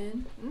other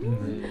hand.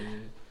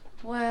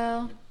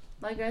 Well,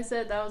 like I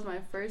said, that was my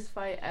first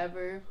fight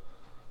ever.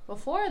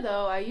 Before,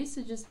 though, I used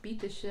to just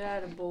beat the shit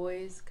out of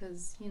boys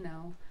because, you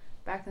know,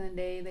 back in the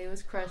day, they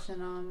was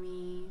crushing on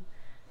me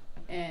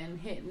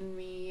and hitting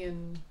me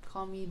and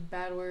calling me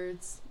bad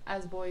words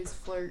as boys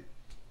flirt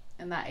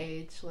in that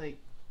age. Like,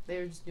 they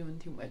were just doing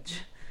too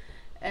much.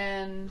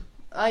 And,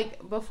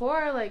 like,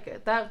 before,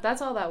 like,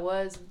 that's all that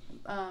was.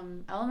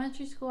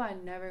 Elementary school, I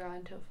never got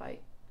into a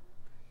fight.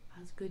 I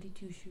was goody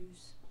two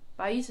shoes.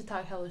 But I used to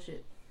talk hella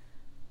shit.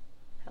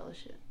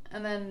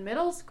 And then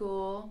middle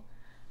school,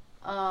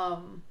 I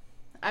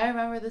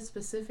remember this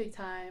specific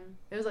time.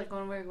 It was like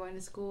when we were going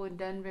to school in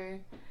Denver.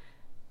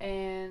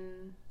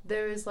 And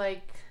there was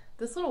like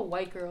this little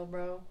white girl,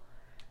 bro.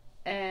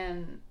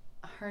 And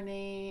her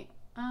name,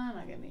 I'm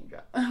not gonna name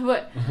drop.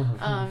 But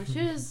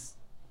she was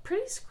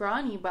pretty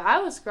scrawny. But I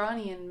was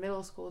scrawny in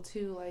middle school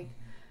too. Like,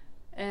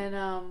 and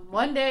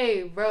one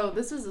day, bro,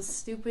 this is the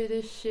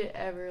stupidest shit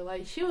ever.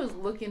 Like, she was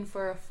looking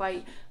for a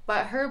fight,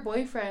 but her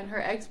boyfriend,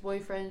 her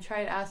ex-boyfriend,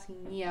 tried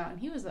asking me out, and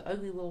he was an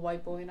ugly little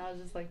white boy, and I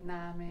was just like,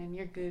 nah, man,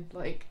 you're good.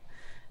 Like,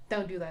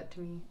 don't do that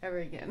to me ever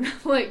again.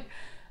 Like,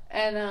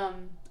 and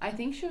I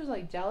think she was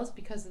like jealous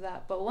because of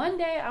that. But one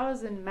day I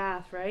was in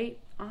math, right?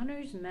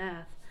 Honors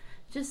math,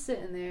 just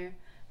sitting there,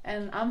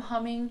 and I'm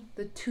humming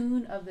the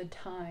tune of the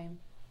time,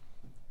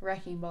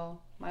 Wrecking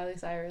Ball, Miley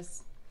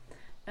Cyrus.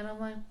 And I'm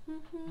like,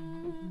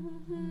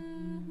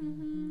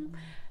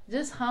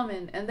 just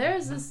humming. And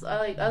there's this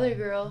like other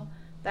girl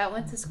that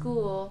went to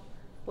school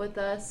with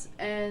us,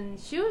 and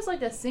she was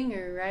like a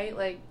singer, right?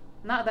 Like,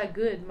 not that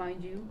good,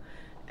 mind you.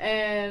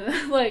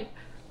 And like,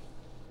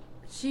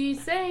 she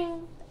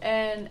sang,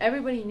 and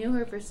everybody knew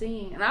her for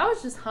singing. And I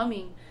was just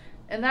humming.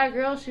 And that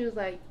girl, she was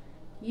like,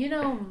 you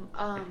know,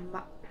 I'll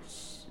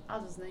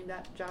just name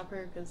that, drop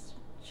her, because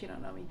she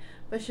don't know me.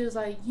 But she was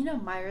like, you know,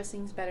 Myra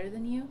sings better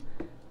than you.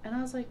 And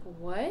I was like,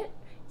 what?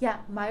 Yeah,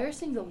 Myra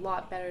sings a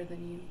lot better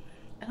than you.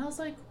 And I was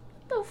like,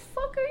 what the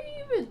fuck are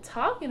you even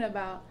talking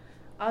about?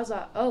 I was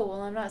like, oh,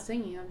 well, I'm not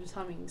singing, I'm just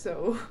humming.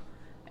 So,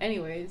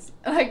 anyways,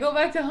 and I go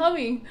back to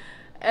humming.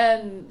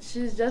 And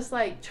she's just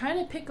like trying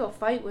to pick a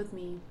fight with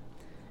me.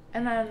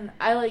 And then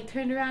I like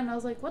turned around and I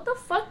was like, what the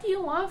fuck do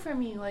you want from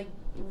me? Like,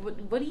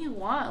 what do you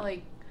want?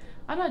 Like,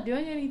 I'm not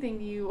doing anything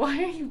to you.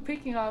 Why are you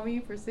picking on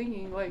me for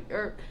singing? Like,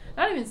 or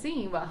not even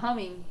singing, but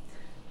humming.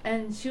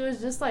 And she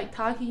was just like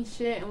talking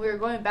shit, and we were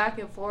going back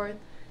and forth,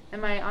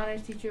 and my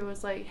honors teacher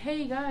was like,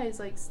 hey guys,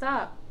 like,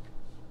 stop.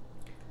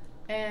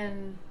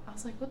 And I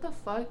was like, what the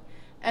fuck?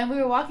 And we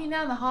were walking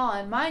down the hall,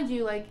 and mind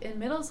you, like, in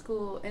middle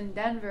school in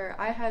Denver,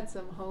 I had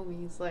some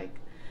homies. Like,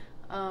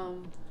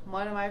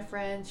 one of my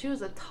friends, she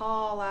was a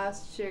tall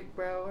ass chick,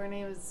 bro. Her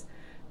name was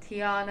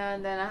Tiana.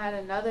 And then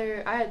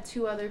I had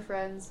 2 other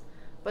friends,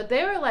 but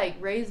they were like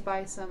raised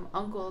by some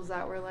uncles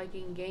that were like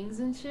in gangs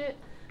and shit.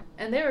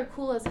 And they were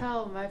cool as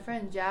hell. My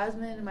friend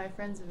Jasmine and my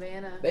friend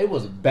Savannah. They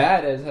was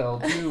bad as hell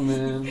too,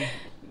 man.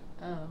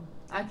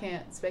 I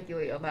can't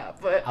speculate on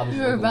that, but I was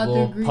You were like about a to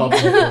little agree. puppy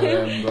for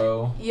them,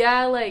 bro.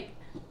 yeah, like,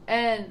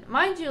 And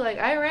mind you, like,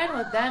 I ran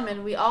with them,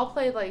 and we all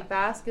played, like,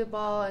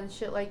 basketball and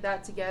shit like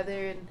that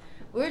together, and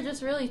we were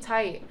just really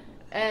tight.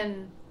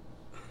 And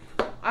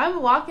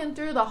I'm walking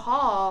through the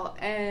hall,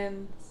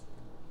 and,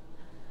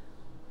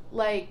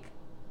 like,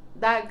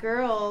 that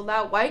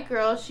white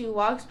girl, she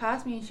walks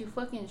past me, and she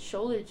fucking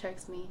shoulder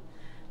checks me.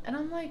 And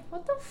I'm like,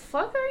 what the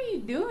fuck are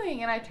you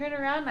doing? And I turned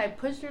around, and I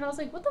pushed her, and I was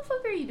like, what the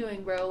fuck are you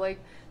doing, bro? Like,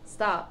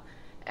 stop.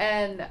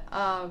 And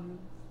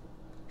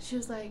she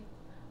was like,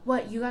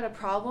 what, you got a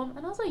problem?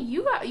 And I was like,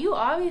 you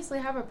obviously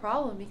have a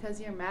problem because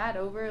you're mad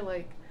over,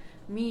 like,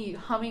 me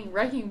humming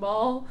Wrecking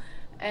Ball.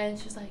 And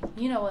she's like,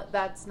 you know what,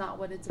 that's not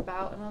what it's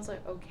about. And I was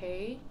like,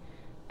 okay.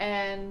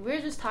 And we were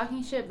just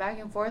talking shit back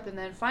and forth, and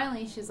then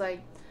finally she's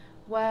like,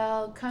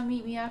 well, come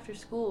meet me after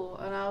school.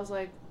 And I was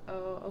like,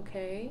 oh,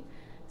 okay.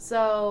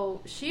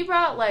 So she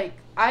brought, like,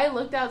 I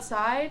looked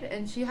outside,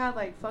 and she had,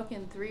 like,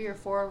 fucking 3 or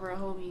 4 of her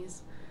homies.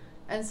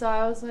 And so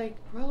I was like,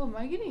 bro, am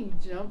I getting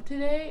jumped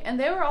today? And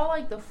they were all,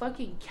 like, the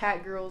fucking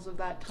cat girls of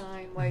that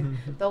time, like,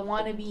 the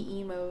wannabe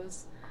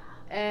emos.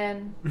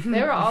 And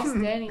they were all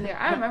standing there.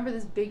 I remember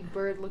this big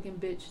bird-looking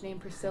bitch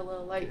named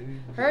Priscilla. Like,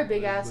 her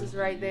big ass is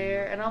right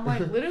there. And I'm like,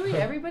 literally,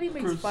 everybody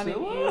makes fun of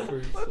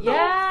you.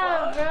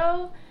 Yeah,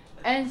 bro.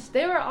 And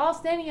they were all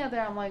standing out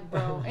there. I'm like,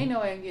 bro, ain't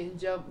no way I'm getting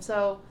jumped.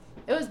 So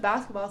it was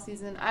basketball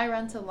season. I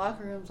run to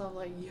locker rooms. I'm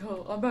like,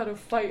 yo, I'm about to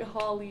fight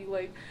Holly.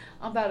 Like,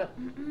 I'm about to,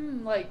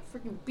 like,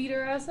 freaking beat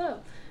her ass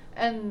up.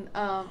 And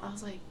I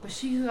was like, but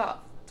she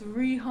got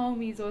 3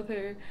 homies with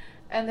her.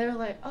 And they were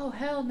like, oh,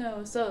 hell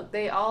no. So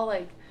they all,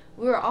 like,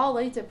 we were all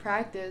late to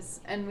practice,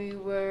 and we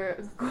were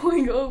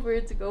going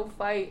over to go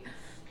fight.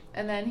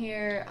 And then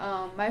here,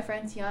 my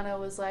friend Tiana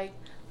was like,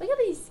 look at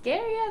these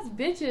scary ass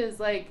bitches,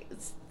 like,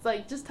 it's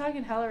like just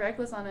talking hella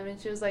reckless on them. And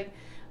she was like,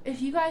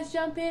 if you guys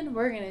jump in,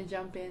 we're gonna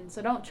jump in,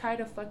 so don't try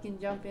to fucking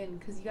jump in,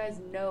 because you guys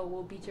know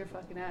we'll beat your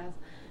fucking ass.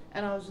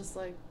 And I was just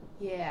like,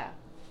 yeah,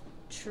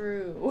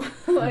 true.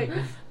 Like,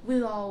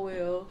 we all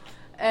will.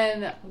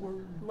 And,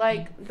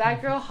 like,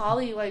 that girl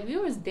Holly, like, we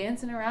was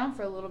dancing around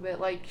for a little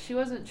bit. Like, she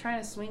wasn't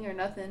trying to swing or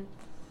nothing.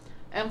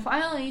 And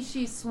finally,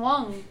 she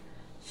swung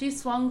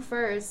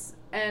first.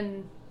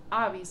 And,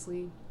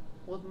 obviously,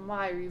 with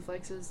my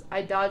reflexes,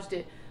 I dodged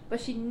it.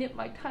 But she nipped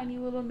my tiny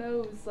little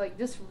nose, like,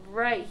 just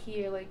right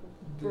here, like,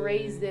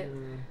 grazed it.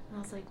 And I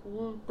was like,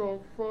 what the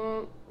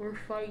fuck? We're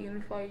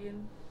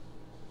fighting.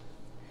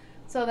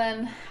 So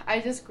then, I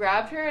just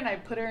grabbed her, and I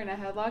put her in a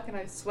headlock, and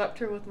I swept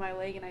her with my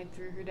leg, and I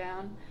threw her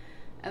down.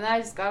 And then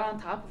I just got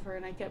on top of her,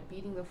 and I kept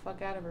beating the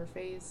fuck out of her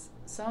face.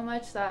 So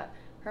much that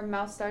her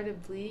mouth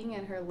started bleeding,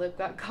 and her lip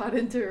got caught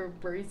into her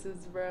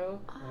braces,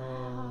 bro.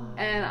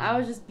 And I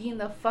was just beating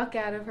the fuck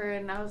out of her,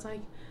 and I was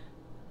like,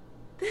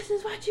 this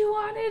is what you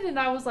wanted? And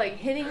I was, like,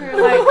 hitting her,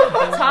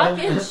 like,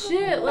 talking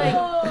shit, like,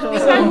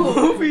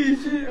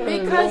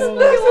 because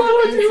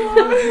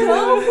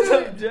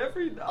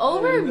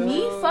over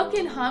me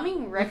fucking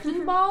humming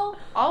Wrecking Ball,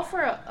 all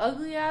for an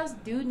ugly-ass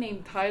dude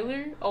named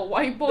Tyler, a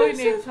white boy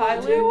named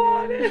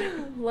Tyler,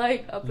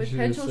 like, a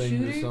potential shooter.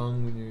 You the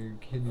song when you're a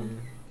kid.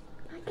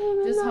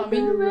 Just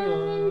humming.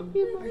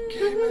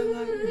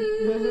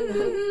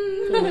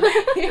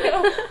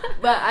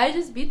 But I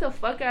just beat the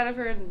fuck out of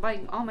her, and,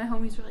 like, all my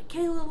homies were like,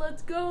 Kayla,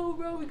 let's go,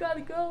 bro, we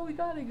gotta go.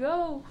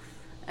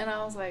 And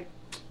I was like,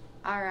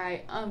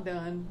 alright, I'm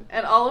done.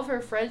 And all of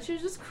her friends, she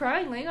was just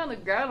crying, laying on the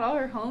ground. All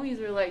her homies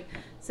were, like,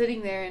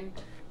 sitting there.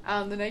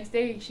 And the next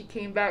day she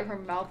came back, her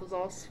mouth was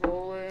all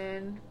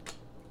swollen.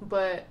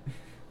 But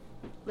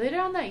later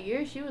on that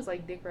year, she was,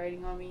 like, dick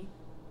riding on me.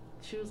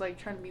 She was, like,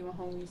 trying to be my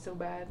homie so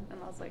bad.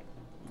 And I was like,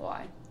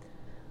 why?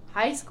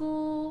 High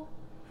school,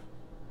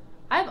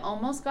 I've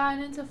almost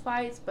gotten into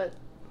fights, but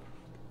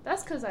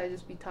that's because I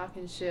just be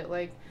talking shit.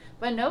 Like,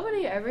 but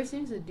nobody ever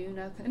seems to do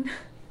nothing.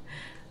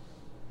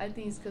 I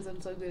think it's because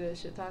I'm so good at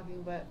shit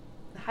talking. But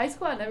high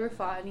school, I never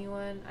fought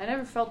anyone. I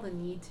never felt the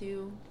need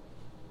to.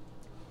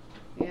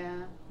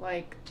 Yeah,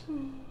 like,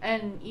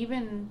 and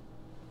even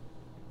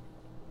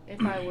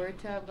if I were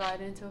to have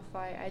gotten into a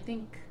fight, I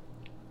think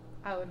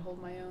I would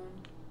hold my own.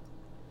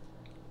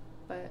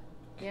 But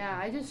yeah,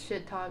 I just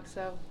shit talk.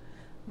 So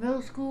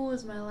middle school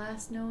was my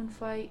last known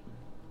fight.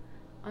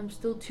 I'm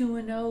still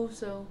 2-0,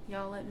 so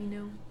y'all let me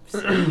know.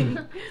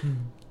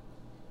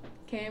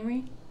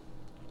 Camry?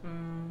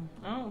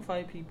 I don't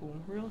fight people.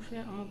 Real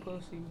shit, I'm a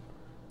pussy.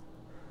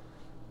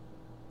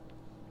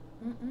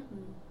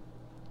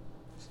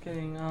 Just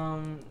kidding.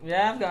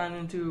 Yeah, I've gotten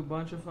into a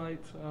bunch of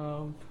fights.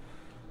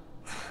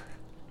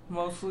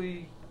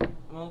 Mostly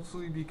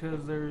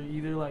because they're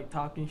either, like,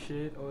 talking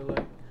shit or,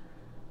 like,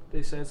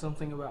 they said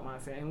something about my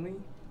family.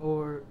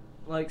 Or,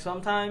 like,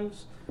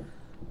 sometimes,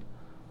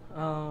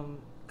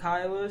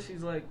 Kyla,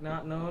 she's, like,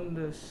 not known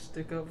to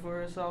stick up for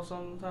herself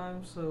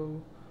sometimes.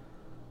 So,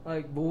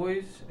 like,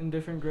 boys in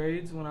different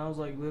grades, when I was,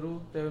 like,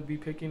 little, they would be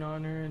picking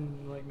on her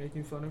and, like,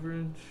 making fun of her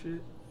and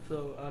shit.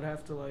 So I'd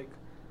have to, like,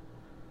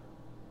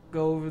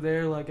 go over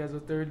there, like, as a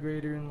 3rd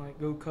grader and, like,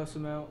 go cuss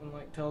them out and,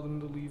 like, tell them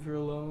to leave her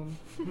alone.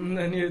 And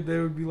then they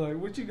would be like,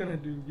 what you gonna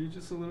do? You're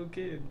just a little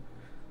kid.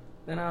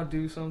 Then I'll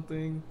do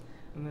something,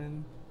 and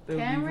then They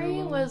would leave her Camry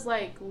alone. was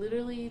like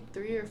literally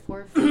 3 or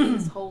 4 feet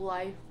his whole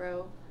life,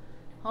 bro.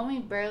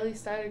 Homie barely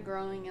started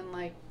growing in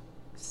like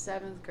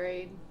 7th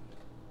grade.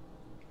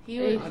 He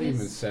was Not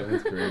even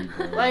 7th grade,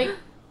 bro. like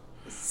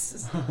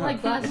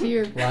Like last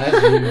year.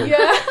 Last year.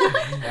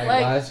 yeah.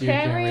 Like last year,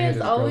 Camry had has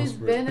his always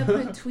growth been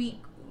a spurt.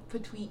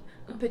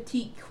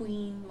 petite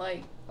queen,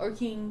 like, or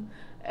king,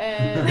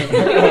 and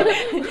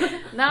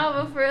nah,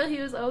 but for real, he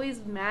was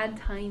always mad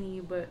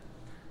tiny, but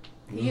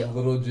He was a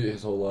little J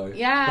his whole life.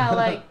 yeah,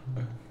 like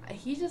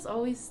he just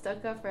always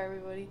stuck up for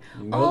everybody.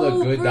 You know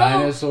the good bro,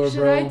 dinosaur, should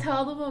bro? I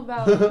tell them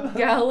about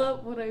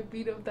Gallup when I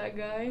beat up that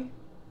guy?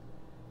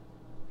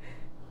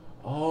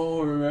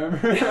 Oh,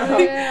 remember?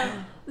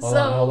 Yeah.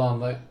 Hold on.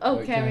 Like, Oh,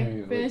 like,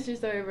 Camry, finish your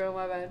story, bro.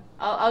 My bad.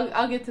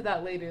 I'll get to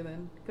that later.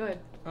 Then go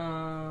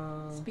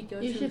ahead. Speak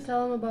your You truth. should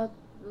tell them about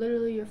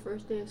literally your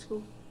first day of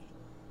school.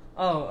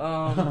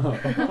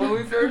 When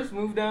we first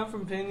moved down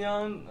from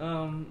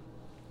Pinyon,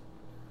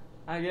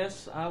 I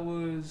guess I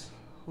was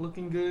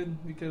looking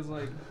good because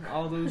like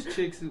all those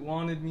chicks that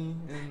wanted me,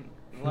 and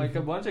like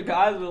a bunch of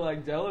guys were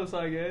like jealous,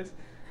 I guess.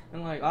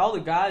 And like all the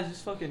guys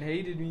just fucking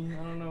hated me. I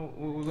don't know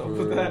what was up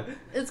with that.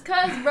 It's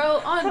cause, bro,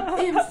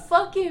 in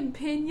fucking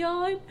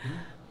Pinyon,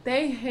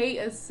 they hate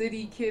a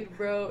city kid,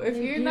 bro. If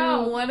They you're do.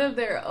 not one of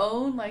their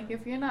own, like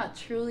if you're not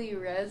truly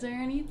res or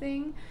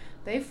anything,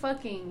 they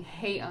fucking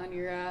hate on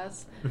your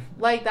ass.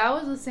 Like that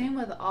was the same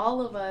with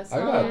all of us. I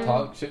got Yeah.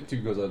 talk shit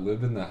too because I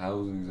lived in the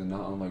housings and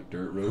not on like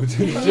dirt roads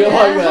and shit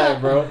like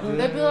that, bro.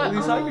 They'd be like, At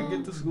least I "Oh." could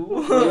get to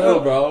school. Yeah,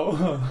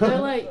 bro. They're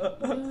like,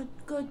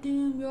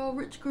 goddamn, you're a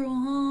rich girl,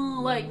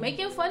 huh? Like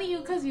making fun of you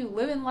because you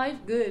living life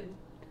good.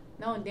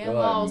 No, damn Well,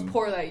 well, I was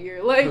poor that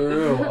year. Like, For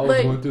real, I was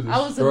like going through the I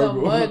was struggle. in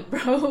the mud,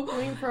 bro.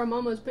 Waiting for a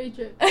mama's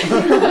paycheck.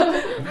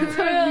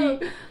 For real.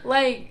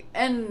 Like,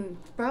 and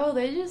bro,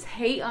 they just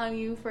hate on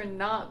you for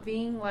not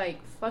being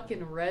like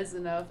fucking res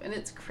enough, and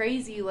it's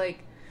crazy,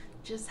 like,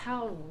 just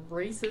how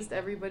racist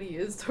everybody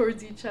is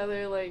towards each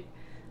other, like,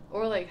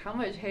 or like how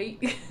much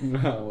hate.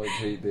 How much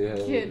hate they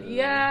have.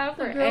 Yeah,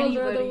 for The girls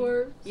anybody. are the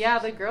worst. Yeah,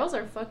 the girls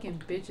are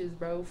fucking bitches,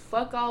 bro.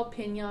 Fuck all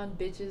Pinyon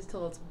bitches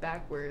till it's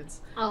backwards.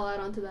 I'll add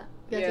on to that.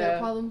 You guys Yeah. got a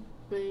problem?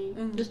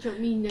 Mm. Just jump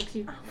me next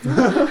year.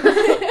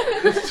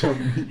 Just tell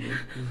me.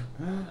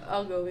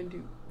 I'll go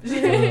into.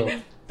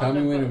 Tell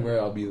me when and where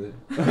I'll be there.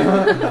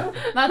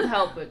 Not to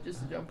help, but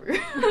just a jumper.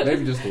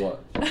 Maybe just to watch.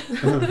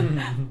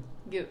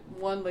 Get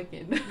one lick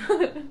in.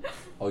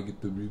 I'll get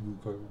the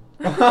reboot card.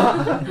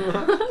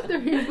 The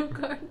rainbow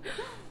card.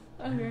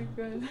 Okay,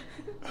 good.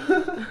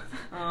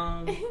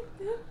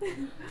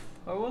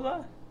 Where was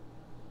I?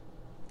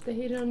 They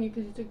hated on you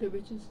because you took their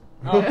bitches.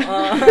 I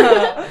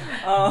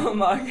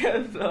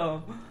guess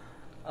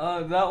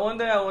that one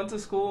day I went to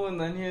school and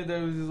then here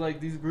there was just, like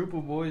these group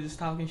of boys just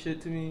talking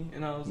shit to me,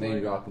 and I was Name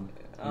like, drop 'em.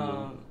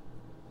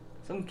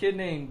 some kid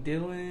named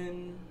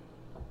Dylan,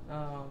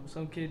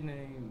 some kid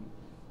named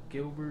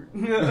Gilbert.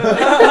 His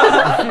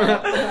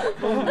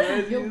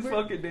Gilbert.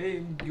 fucking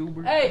name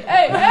Gilbert. Hey!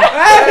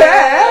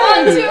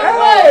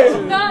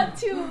 Not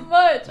too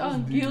much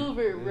on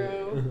Gilbert,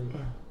 bro.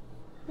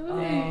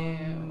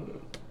 Damn.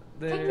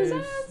 Fuck his There's,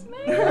 ass,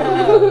 man.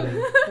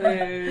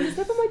 there's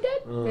Step on my dad?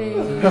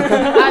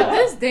 At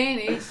this day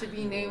and age, to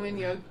be naming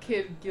your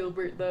kid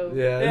Gilbert, though.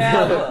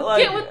 yeah, but,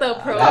 like, Get with the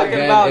Back talking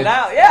then, about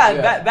it's-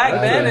 now, back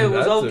that's then a- it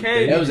was that's a okay.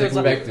 big- That was because,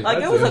 expected. Like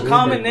it That's was a a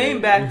common big name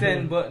name. back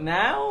then, but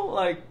now,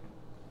 like,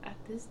 At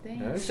this day.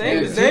 Yeah.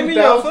 same In naming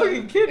your 2000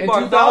 fucking kid in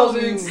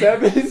Bartholomew.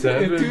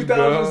 2007, in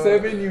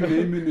 2007, you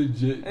naming a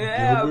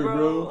Yeah, Gilbert,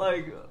 bro.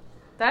 Like,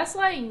 That's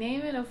like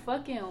naming a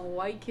fucking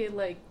white kid,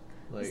 like,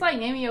 it's like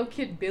naming your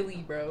kid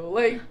Billy, bro.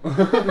 Like,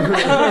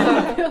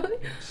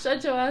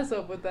 shut your ass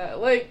up with that.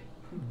 Like,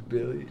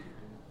 Billy.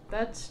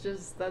 that's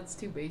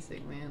too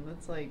basic, man.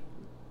 That's like,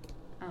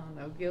 I don't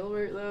know,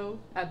 Gilbert, though,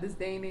 at this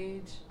day and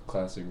age.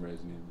 Classic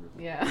res name, bro.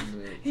 Yeah.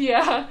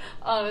 Yeah,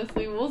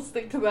 honestly, we'll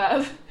stick to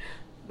that.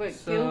 But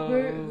So-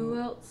 Gilbert, who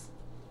else?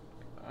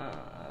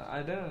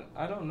 I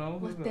don't know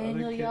who Was the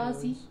Daniel other kid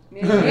Yazzie?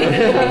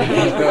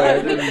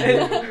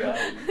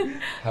 was.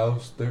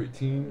 House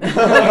 13.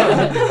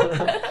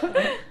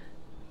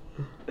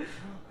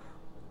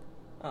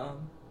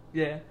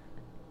 Yeah.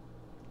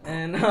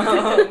 And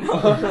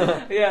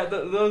yeah,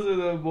 those are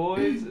the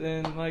boys,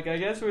 and like I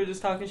guess we were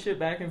just talking shit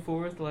back and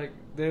forth. Like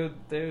they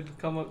would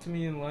come up to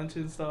me in lunch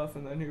and stuff,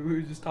 and then we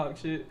would just talk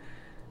shit,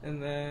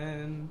 and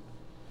then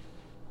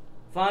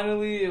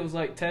finally it was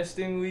like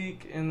testing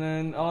week, and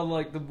then all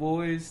like the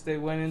boys, they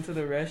went into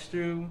the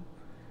restroom,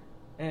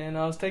 and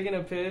I was taking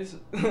a piss,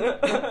 and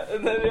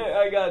then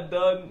I got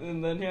done,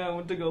 and then I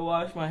went to go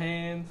wash my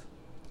hands.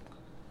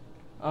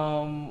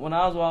 When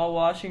I was while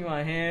washing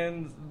my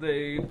hands,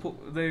 they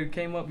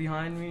came up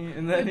behind me,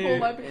 and then They he pulled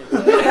my pants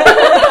up.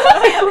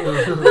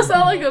 This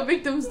sounds like a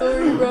victim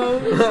story, bro.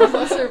 This is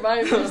a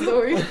survivor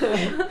story.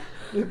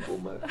 They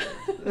pulled my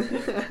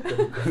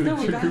There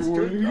were guys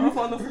jerking off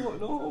on the floor.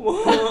 No homo.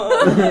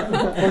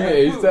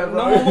 Okay, is that No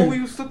right? homo, we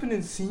were slipping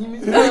in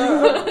semen. How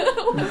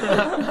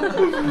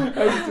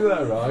you do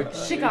that, Rock?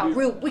 Shit got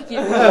real wicked.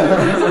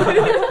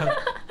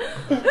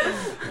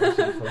 That's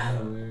so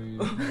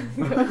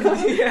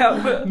Yeah,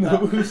 but No,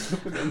 who's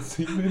sipping on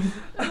semen?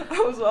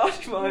 I was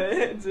washing my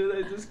hands and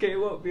they just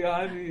came up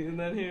behind me and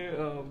then here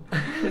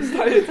they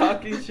started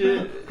talking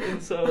shit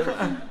and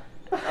so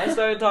I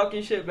started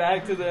talking shit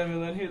back to them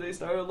and then here they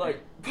started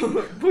like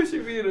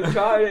pushing me in a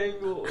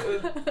triangle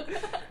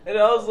and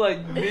I was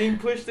like being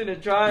pushed in a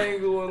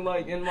triangle and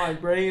like in my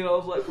brain I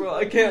was like, bro,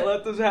 I can't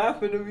let this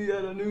happen to me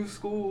at a new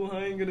school.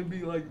 I ain't gonna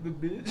be like the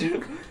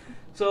bitch.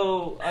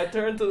 So I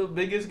turned to the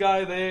biggest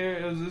guy there.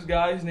 It was this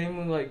guy. His name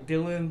was like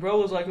Dylan.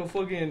 Bro was like a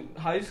fucking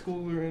high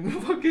schooler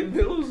in fucking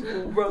middle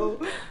school, bro.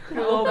 He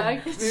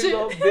was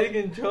all big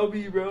and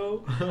chubby,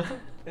 bro.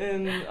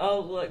 And I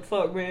was like,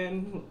 fuck,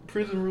 man.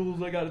 Prison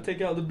rules. I gotta take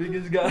out the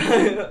biggest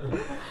guy.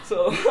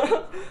 So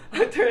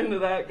I turned to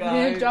that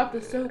guy. You dropped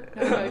the soap.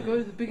 Now I go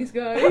to the biggest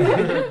guy.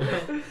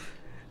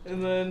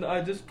 And then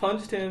I just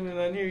punched him, and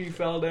then here he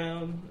fell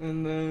down,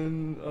 and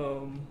then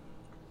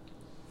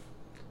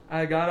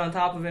I got on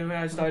top of him and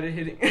I started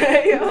hitting.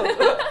 Hey, yo.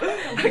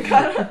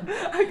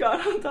 I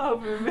got on top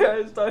of him and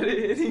I started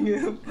hitting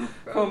him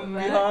from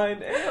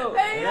behind.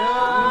 Hey,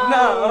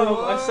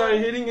 yo. I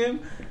started hitting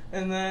him,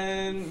 and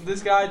then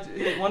this guy,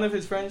 one of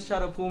his friends, tried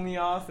to pull me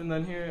off, and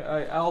then here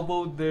I I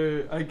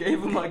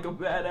gave him like a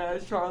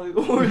badass Charlie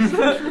horse.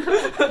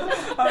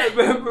 I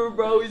remember,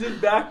 bro, he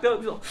just backed up.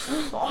 He's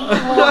like,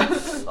 I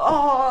was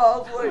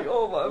like,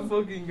 oh my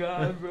fucking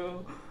god,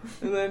 bro.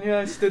 And then here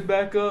I stood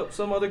back up.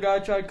 Some other guy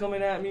tried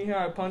coming at me. Here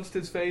I punched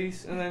his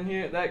face. And then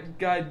here that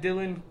guy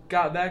Dylan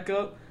got back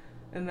up.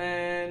 And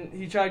then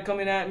he tried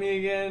coming at me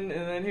again.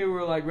 And then here we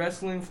were like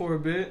wrestling for a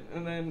bit.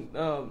 And then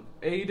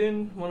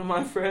Aiden, one of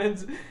my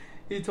friends,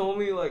 he told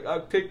me like I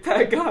picked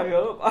that guy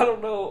up. I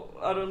don't know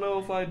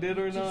if I did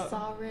or not. Just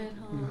saw red,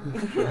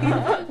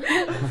 huh?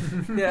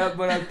 Yeah,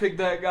 but I picked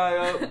that guy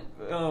up.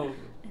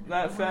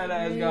 That fat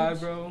ass guy,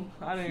 bro.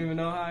 I didn't even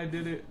know how I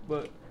did it,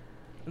 but.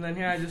 And then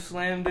here I just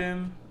slammed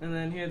him, and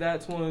then here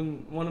that's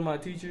when one of my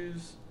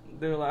teachers,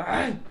 they were like,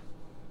 hey,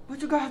 what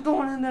you guys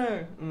doing in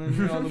there? And then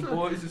here all the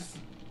boys just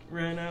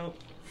ran out.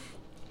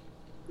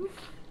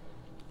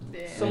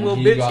 Damn. Some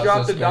little bitch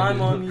dropped a dime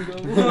on me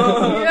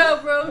though. Yeah,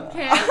 bro,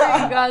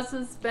 Cameron got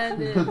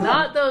suspended.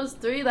 Not those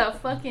three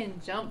that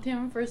fucking jumped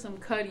him for some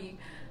cutty.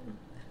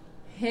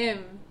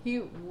 Him.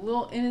 He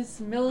little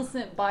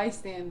innocent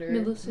bystander.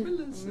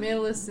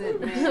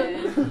 Millicent,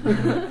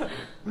 man.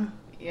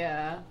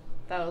 Yeah.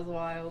 That was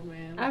wild,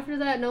 man. After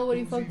that,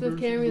 nobody fucked with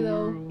Camry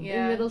though.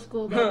 Yeah. In middle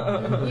school,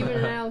 though.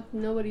 Even now,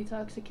 nobody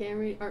talks to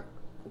Camry. Or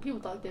people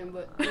talk to him,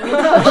 but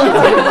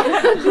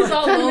He's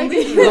all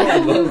lonely.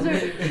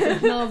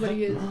 No, but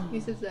he is. He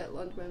sits at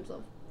lunch by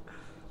himself.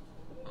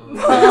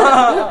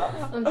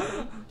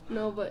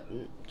 No, but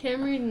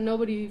Camry,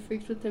 nobody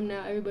freaks with him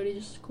now. Everybody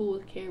just cool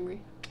with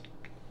Camry.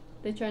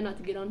 They try not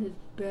to get on his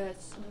bad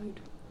side.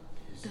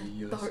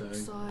 That dark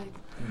side.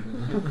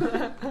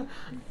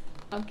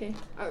 Okay.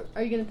 Are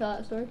you gonna tell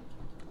that story?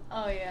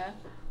 Oh yeah.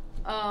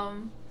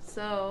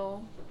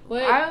 So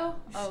Wait.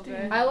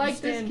 okay. I like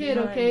this kid.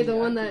 Okay, the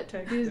one that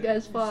these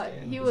guys fought.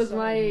 He was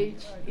my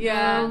age.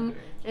 Yeah.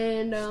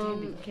 And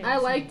I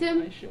liked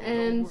him.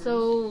 And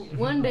so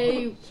one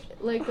day,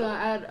 like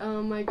at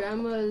my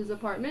grandma's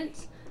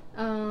apartments,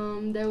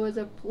 there was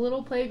a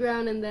little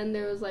playground, and then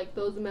there was like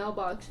those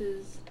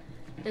mailboxes.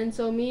 And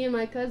so me and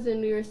my cousin,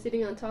 we were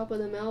sitting on top of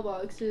the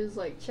mailboxes,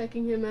 like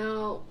checking him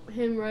out,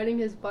 him riding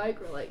his bike.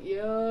 We're like,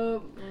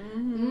 yup.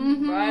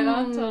 Mm-hmm. Right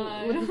on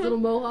time. With his little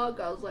mohawk,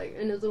 I was like,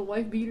 and his little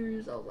wife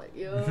beaters, I was like,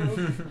 yup.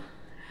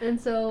 And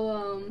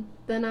so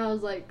then I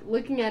was like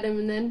looking at him,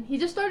 and then he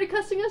just started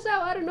cussing us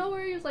out out of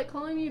nowhere. He was like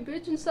calling me a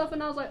bitch and stuff,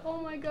 and I was like,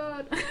 oh my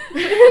god. So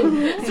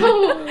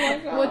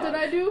what did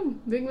I do?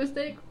 Big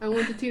mistake. I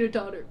went to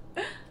teeter-totter.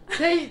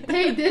 They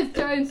did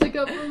try and stick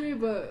up for me,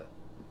 but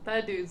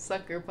that dude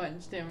sucker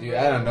punched him. Dude, bro.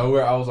 out of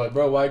nowhere, I was like,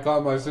 bro, why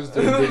call my sister?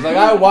 It's like,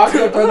 I walked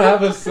up trying to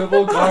have a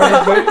civil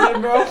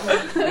conversation, bro.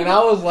 And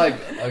I was like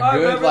a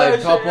good,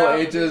 like, couple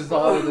inches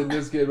taller than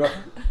this kid, bro.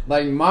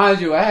 Like, mind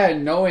you, I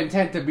had no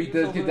intent to beat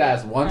this kid's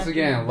ass. Once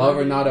again,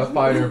 lover, not a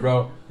fighter,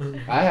 bro.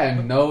 I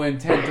had no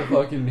intent to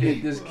fucking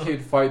hit this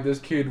kid, fight this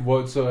kid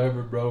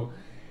whatsoever, bro.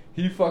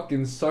 He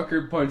fucking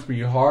sucker punched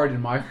me hard in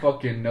my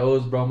fucking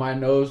nose, bro. My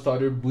nose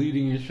started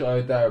bleeding and shit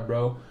like that,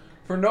 bro.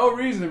 For no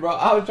reason, bro.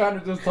 I was trying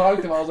to just talk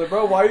to him. I was like,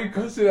 bro, why are you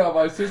cussing out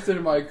my sister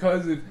and my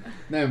cousin? And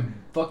then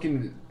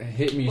fucking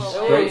hit me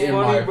straight in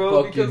my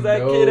bro, fucking because that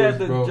nose, kid had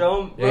to bro.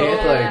 jump, bro. Yeah, he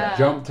had to like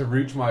jump to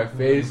reach my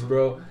face,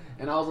 bro.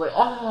 And I was like,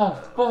 oh,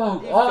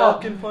 fuck,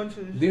 Falcon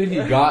punches. Dude,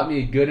 he got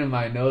me good in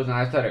my nose, and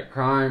I started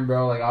crying,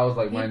 bro. Like, I was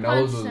like, my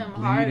nose was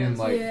bleeding.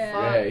 Like,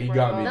 yeah, he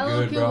got me that good,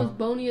 little kid bro. was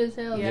bony as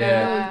hell.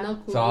 Yeah.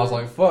 So I was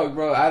like, fuck,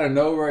 bro. Out of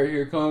nowhere,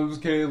 here comes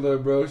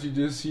Kayla, bro. She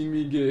just seen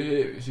me get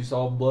hit. She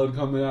saw blood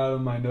coming out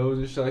of my nose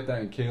and shit like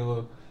that. And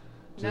Kayla,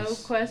 no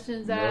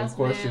questions no asked,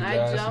 questions man.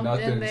 asked, I jumped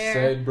nothing in there.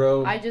 said,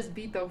 bro. I just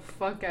beat the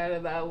fuck out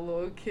of that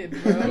little kid,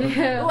 bro.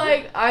 Yeah.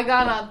 Like, I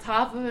got on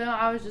top of him.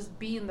 I was just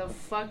beating the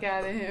fuck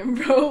out of him,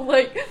 bro.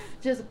 Like,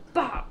 just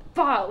bop,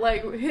 bop.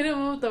 Like, hit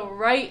him with the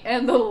right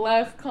and the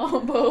left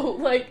combo.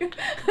 Like,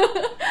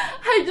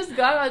 I just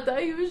got on top.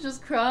 He was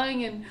just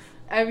crying, and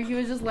And he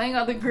was just laying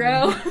on the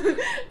ground.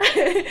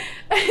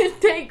 And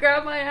Tate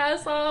grabbed my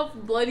ass off,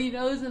 bloody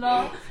nose and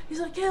all. He's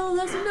like, Kayla,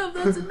 that's enough,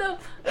 that's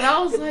enough. And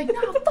I was like,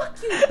 nah, fuck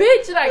you,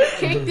 bitch. And I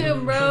kicked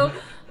him, bro.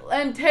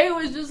 And Tate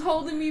was just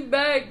holding me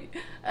back.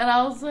 And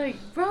I was like,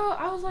 bro,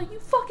 you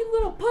fucking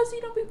little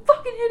pussy, don't be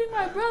fucking hitting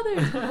my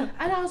brother.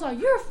 And I was like,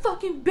 you're a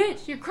fucking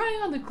bitch. You're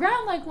crying on the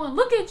ground like one.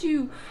 Look at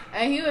you.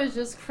 And he was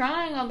just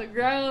crying on the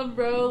ground,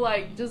 bro,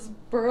 like just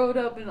burrowed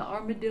up in the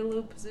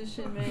armadillo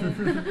position,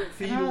 man.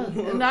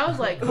 And I was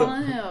like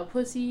calling him a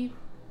pussy.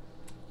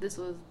 This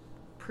was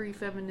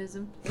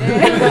pre-feminism. Circa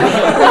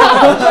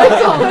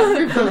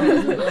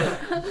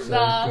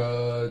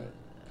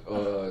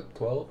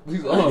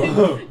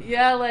 12?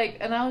 Yeah, like,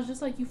 and I was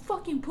just like, you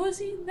fucking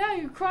pussy, now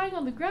you're crying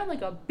on the ground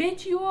like a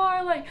bitch you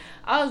are. Like,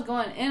 I was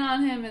going in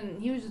on him, and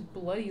he was just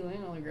bloody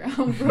laying on the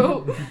ground,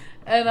 bro.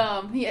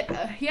 And he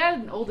had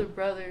an older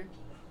brother.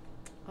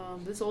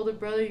 This older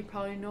brother, you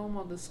probably know him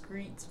on the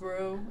streets,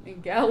 bro,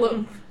 in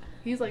Gallup.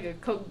 He's like a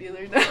coke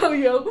dealer now,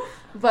 yo.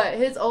 But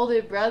his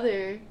older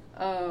brother,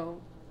 I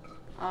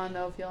don't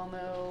know if y'all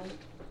know,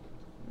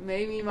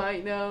 maybe you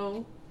might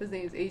know, his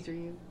name is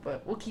Adrian,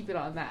 but we'll keep it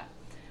on that.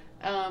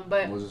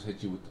 But We'll just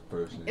hit you with the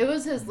person. it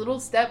was his little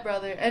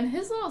stepbrother, and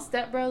his little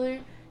stepbrother,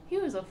 he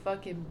was a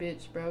fucking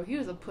bitch, bro. He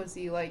was a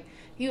pussy. Like,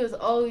 he was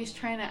always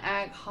trying to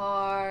act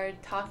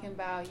hard, talking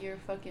about you're a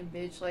fucking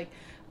bitch, like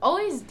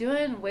always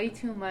doing way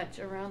too much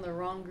around the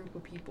wrong group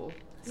of people.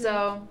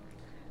 So,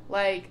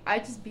 like, I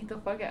just beat the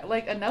fuck out.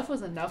 Like, enough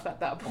was enough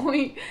at that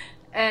point.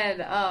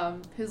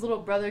 And his little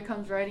brother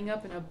comes riding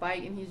up in a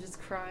bike, and he's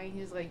just crying.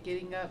 He's like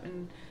getting up,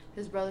 and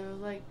his brother was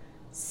like,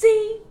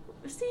 see,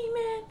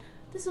 man,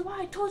 this is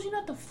why I told you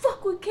not to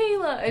fuck with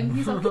Kayla. And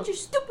he's like, get your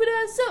stupid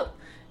ass up.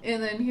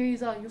 And then here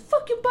he's like, your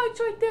fucking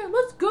bike's right there,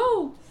 let's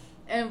go.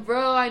 And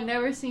bro, I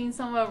never seen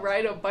someone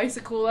ride a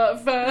bicycle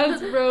that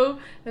fast, bro.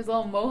 His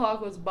little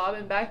mohawk was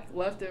bobbing back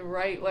left and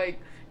right. Like,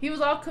 he was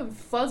all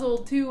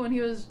confuzzled too when he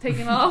was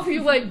taking off. He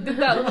like did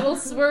that little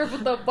swerve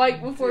with the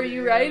bike before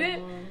you ride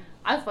it.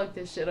 I fucked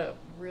this shit up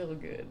real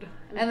good.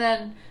 And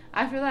then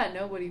after that,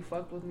 nobody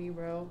fucked with me,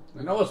 bro.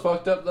 You know what's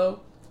fucked up though?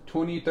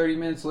 20, 30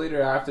 minutes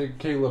later, after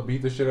Kayla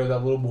beat the shit out of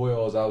that little boy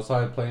while I was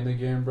outside playing the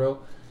game, bro,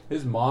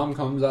 his mom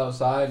comes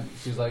outside.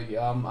 She's like,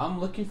 I'm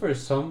looking for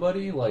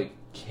somebody like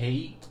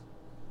Kate,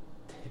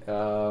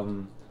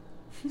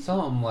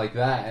 something like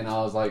that. And I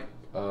was like,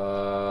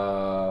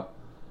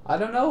 I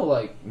don't know,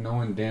 like,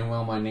 knowing damn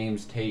well my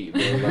name's Tate,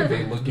 bro. Like,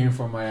 they looking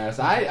for my ass.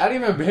 I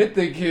didn't even hit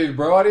the kid,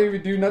 bro. I didn't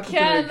even do nothing to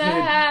the kid.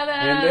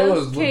 And they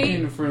was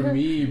looking for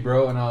me,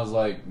 bro. And I was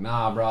like,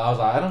 nah, bro. I was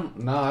like, I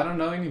don't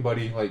know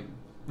anybody, like,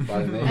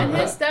 by the name. And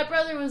his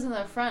stepbrother was in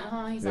the front,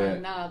 huh? He's Yeah.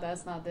 like, nah,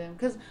 that's not them.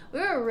 Because we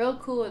were real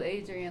cool with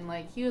Adrian.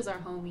 Like, he was our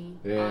homie,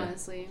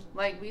 honestly.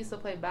 Like, we used to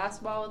play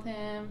basketball with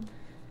him.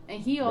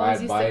 And he always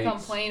Ride used bikes, to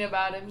complain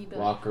about him. He'd be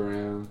walk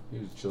around. He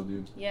was a chill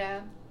dude.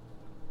 yeah.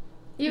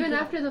 Even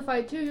after the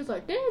fight too, he was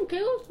like, "Damn,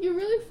 Caleb, you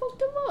really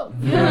fucked him up."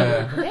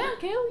 Yeah. Damn,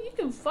 Caleb, you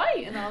can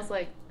fight. And I was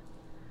like,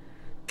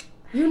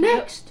 You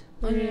next.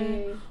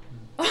 Okay.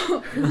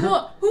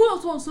 Who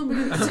else wants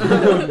somebody?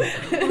 Debo,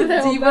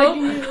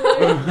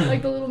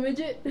 like the little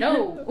midget.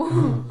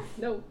 No.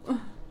 No.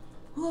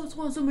 Who else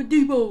wants some of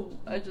Debo?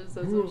 I just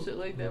said some shit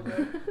like that,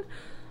 bro.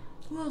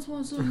 Who else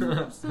wants some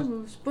of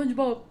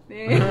SpongeBob?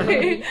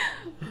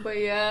 But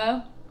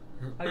yeah,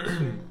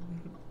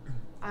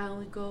 I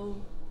only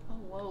go.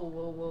 Oh,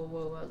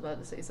 whoa! I was about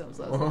to say something.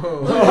 So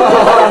Whoa.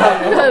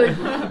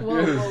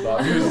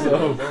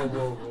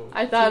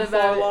 I thought Too about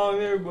far it. along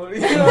there,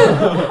 buddy.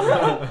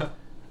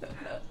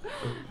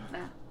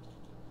 Nah.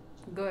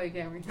 Go ahead,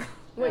 Cameron.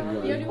 Wait,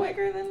 you do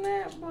quicker than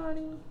that,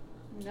 buddy.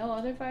 No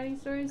other fighting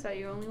stories? Are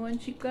you only one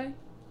cheap guy?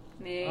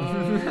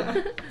 Nah.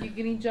 You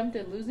getting jumped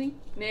and losing?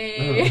 Nah.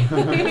 I'm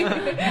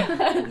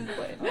just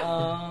playing.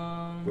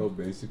 Bro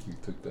basically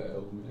took the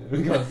L,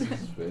 man. Got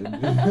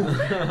suspended.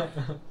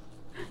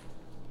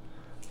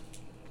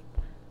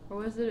 Or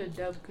was it a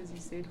dub because you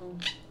stayed home?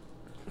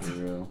 For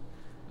real.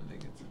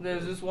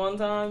 There's this one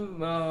time,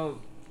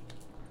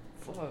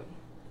 fuck.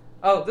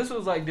 Oh, this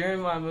was like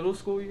during my middle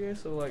school year,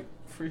 so like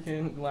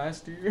freaking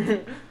last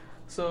year.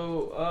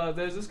 So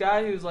there's this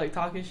guy who's like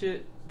talking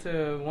shit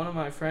to one of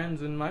my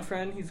friends, and my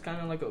friend, he's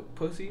kind of like a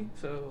pussy,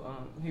 so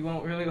he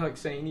won't really like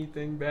say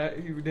anything back.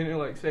 He didn't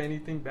like say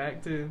anything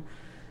back to him.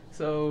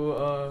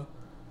 So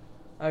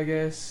I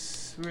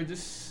guess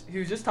he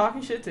was just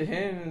talking shit to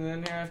him, and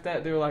then after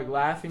that they were like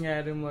laughing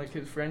at him, like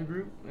his friend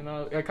group, and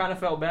I kind of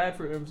felt bad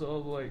for him, so I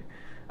was like,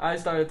 I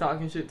started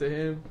talking shit to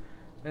him,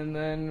 and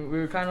then we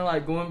were kind of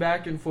like going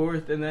back and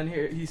forth, and then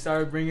he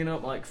started bringing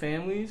up like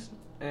families,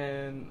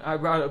 and I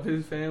brought up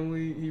his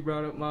family, he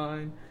brought up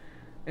mine,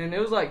 and it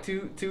was like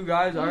two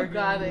guys arguing. You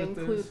gotta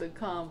include the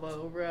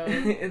combo, bro.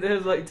 And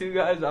there's like two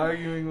guys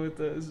arguing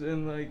with us,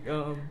 and like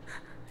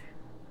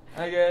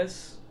I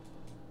guess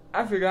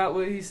I forgot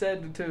what he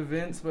said to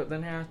Vince, but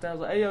then after I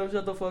was like, hey yo,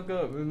 shut the fuck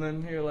up, and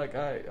then here like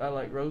I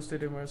like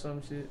roasted him or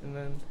some shit, and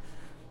then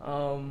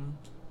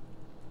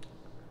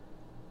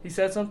he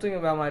said something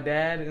about my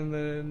dad, and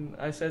then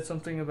I said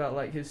something about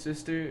like his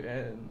sister,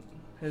 and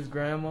his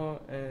grandma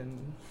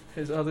and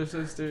his other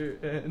sister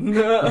and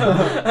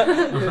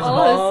his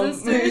All mom.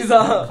 his sisters. He's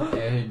all,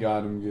 Yeah, he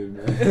got him good,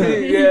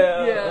 man.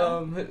 yeah.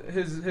 Yeah.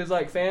 His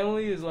like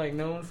family is like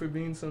known for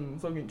being some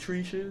fucking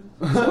treaches.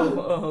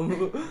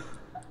 So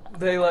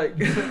they like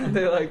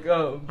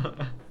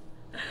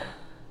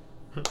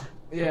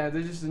yeah,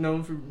 they're just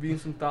known for being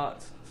some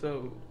thoughts.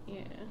 So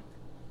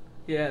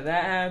yeah,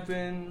 that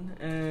happened,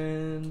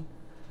 and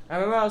I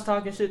remember I was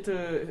talking shit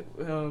to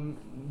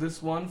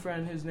this one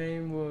friend. His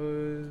name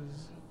was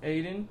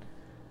Aiden,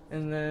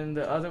 and then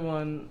the other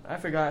one, I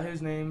forgot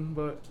his name,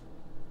 but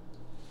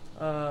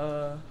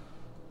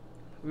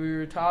we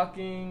were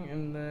talking,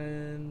 and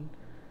then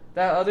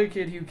that other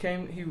kid,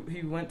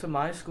 he went to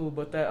my school,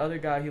 but that other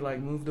guy, he like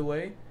moved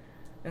away,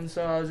 and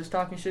so I was just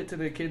talking shit to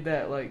the kid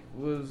that like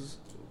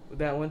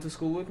that went to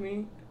school with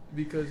me,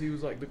 because he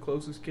was like the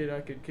closest kid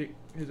I could kick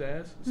his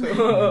ass.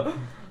 So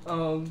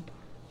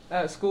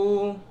at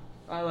school,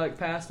 I like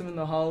passed him in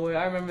the hallway.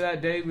 I remember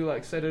that day we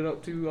like set it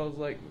up too. I was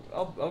like,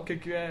 I'll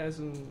kick your ass,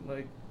 and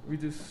like we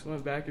just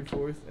went back and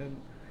forth. And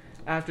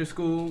after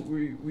school,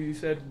 we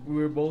said we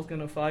were both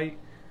gonna fight.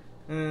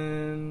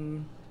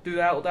 And through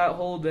that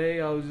whole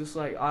day, I was just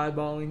like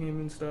eyeballing him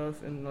and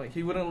stuff. And like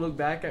he wouldn't look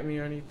back at me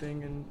or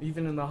anything. And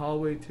even in the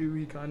hallway too,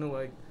 he kind of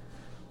like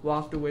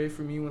walked away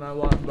from me when I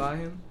walked by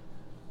him.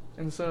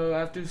 And so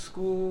after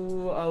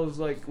school, I was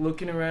like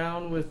looking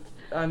around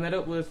I met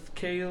up with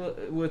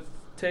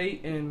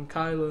Tate and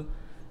Kyla,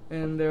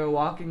 and they were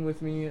walking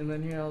with me, and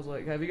then here I was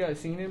like, have you guys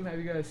seen him? Have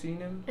you guys seen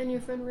him? And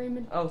your friend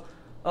Raymond. Oh,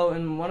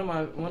 and one of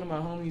my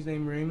homies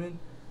named Raymond,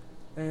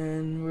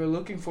 and we were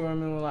looking for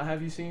him, and we're like,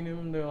 have you seen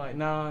him? They're like,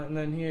 nah. And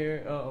then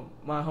here,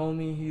 my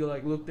homie, he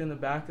like looked in the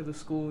back of the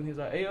school, and he's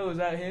like, hey, yo, is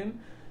that him?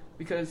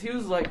 Because he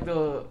was like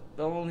the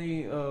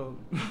only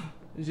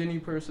Jenny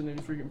person in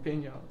freaking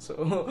Pinyon, so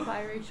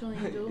Biracial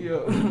angel.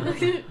 yo,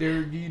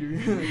 Derek Geeter.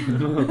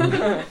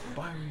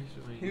 Biracial.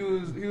 He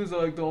was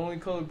like the only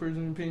colored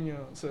person in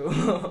Pinyon, so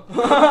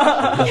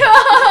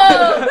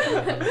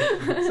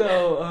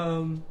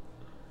so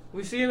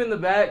we see him in the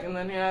back, and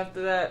then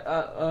after that,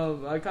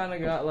 I kind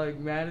of got like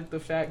mad at the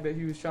fact that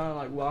he was trying to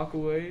like walk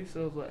away.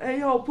 So I was like,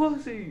 "Hey, yo,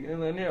 pussy!"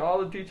 And then here, all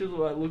the teachers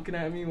were like looking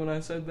at me when I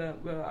said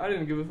that, but I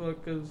didn't give a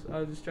fuck because I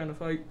was just trying to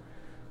fight.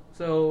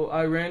 So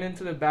I ran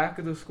into the back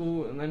of the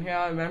school, and then here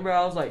I remember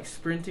I was like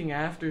sprinting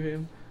after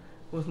him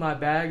with my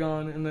bag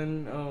on, and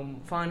then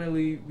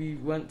finally we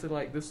went to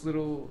like this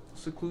little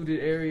secluded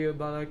area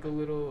by like a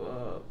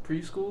little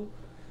preschool.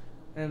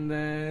 And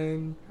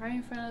then Right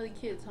in front of the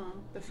kids, huh?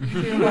 The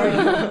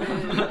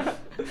future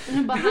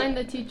And behind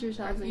the teacher's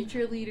our housing.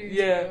 future leaders.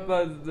 yeah, bro.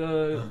 by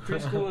the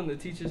preschool and the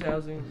teacher's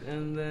housing.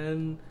 And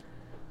then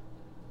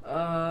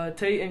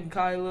Tate and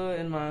Kyla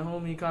and my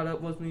homie caught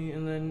up with me,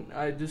 and then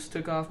I just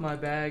took off my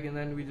bag, and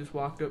then we just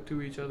walked up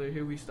to each other.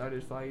 Here we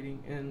started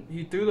fighting, and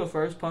he threw the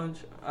first punch.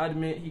 I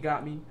admit he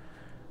got me,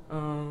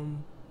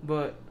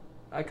 but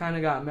I kind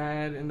of got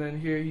mad, and then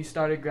here he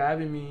started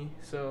grabbing me,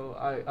 so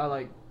I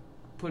like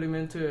put him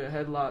into a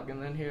headlock,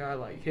 and then here I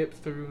like hipped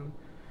through him,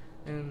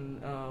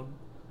 and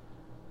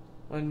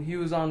when he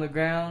was on the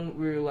ground,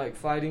 we were like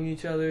fighting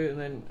each other, and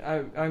then I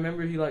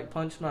remember he like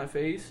punched my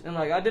face, and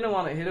like I didn't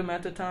want to hit him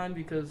at the time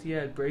because he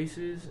had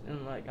braces,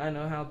 and like I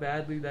know how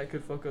badly that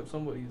could fuck up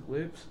somebody's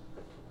lips,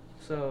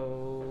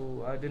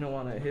 so I didn't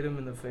want to hit him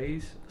in the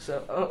face.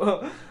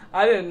 So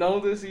I didn't know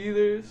this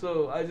either,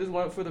 so I just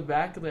went for the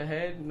back of the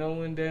head,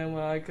 knowing damn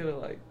well I could have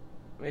like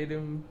made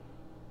him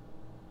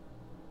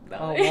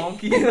all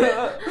wonky.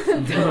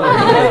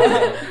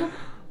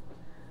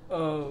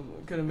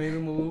 Could have made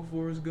him a little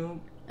Forrest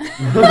Gump.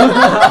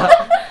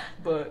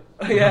 But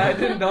yeah, I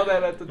didn't know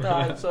that at the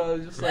time, so I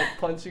was just like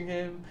punching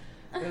him,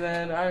 and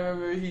then I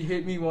remember he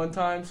hit me one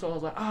time, so I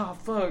was like, ah,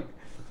 fuck,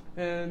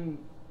 and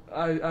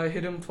I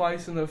hit him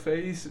twice in the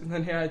face, and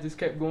then I just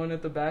kept going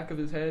at the back of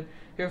his head.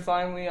 Here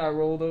finally I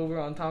rolled over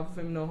on top of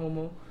him, no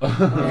homo.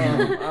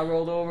 I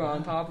rolled over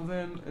on top of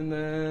him, and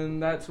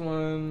then that's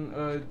when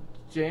a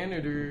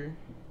janitor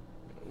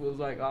was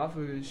like off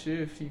of his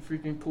shift. He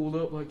freaking pulled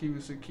up like he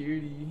was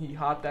security. He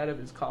hopped out of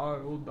his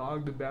car, old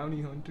dog the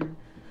bounty hunter,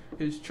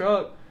 his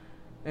truck,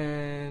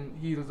 and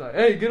he was like,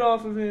 hey, get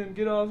off of him,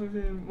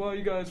 why are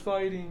you guys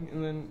fighting?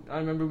 And then I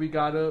remember we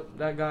got up,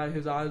 that guy,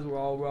 his eyes were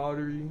all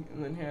watery,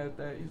 and then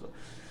after that he's like,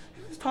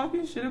 he was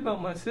talking shit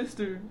about my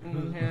sister,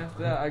 and then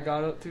after that I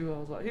got up too, I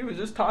was like, he was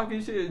just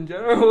talking shit in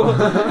general.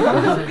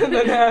 And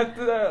then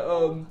after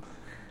that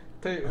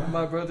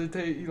my brother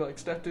Tate, he like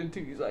stepped in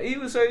too. He's like, he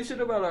was saying shit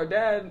about our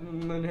dad,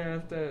 and then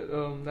after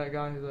that, that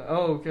guy, he's like,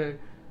 oh, okay,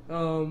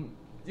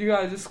 you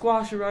guys just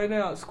squash it right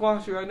now.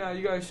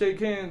 You guys shake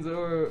hands,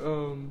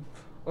 or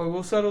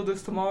we'll settle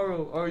this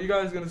tomorrow. Are you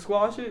guys gonna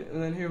squash it?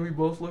 And then here we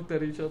both looked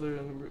at each other,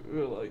 and we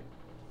were like,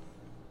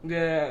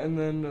 yeah. And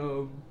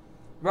then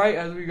right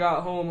as we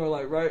got home, or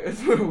like right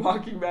as we were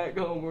walking back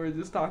home, we were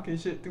just talking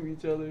shit to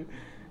each other.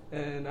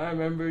 And I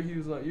remember he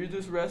was like, you're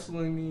just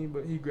wrestling me,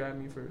 but he grabbed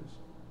me first.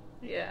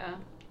 Yeah.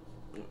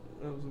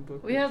 That was a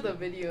book. We have the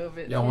video of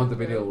it. Y'all want the too,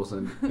 video? bro. We'll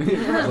send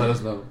it. Let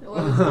us know.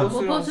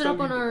 We'll post it up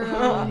on our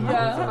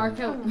Yeah. our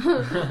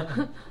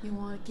account. You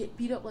want to get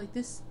beat up like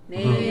this?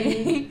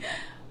 Nay.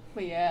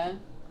 But yeah.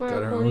 Our Got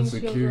our own recording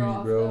skills are security,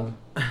 off, bro.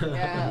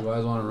 Yeah. You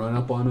guys want to run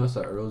up on us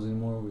at Earls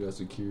anymore? We got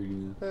security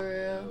now.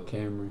 For real.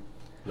 Camera.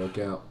 Look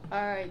out.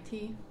 Alright,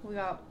 T. We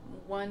got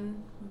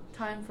one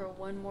time for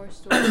one more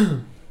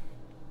story.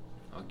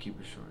 I'll keep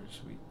it short and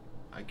sweet.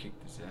 I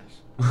kicked his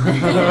ass.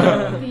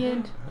 The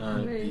end.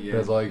 Yeah.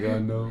 That's all I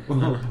gotta know.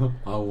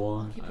 I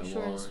won. Keep it I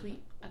short and won.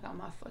 sweet. I got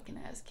my fucking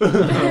ass kicked.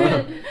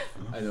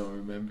 I don't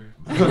remember.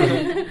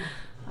 I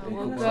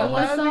woke All up.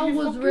 I saw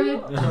was red.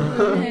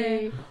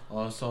 Hey. All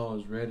I saw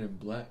was red and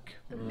black.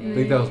 I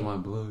think that was my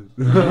blood.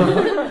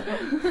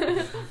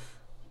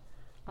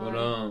 But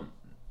I'm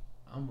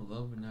a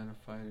lover, not a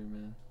fighter,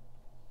 man.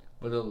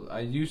 But I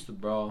used to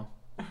brawl.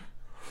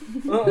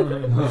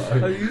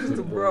 I used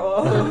to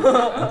brawl.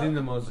 I think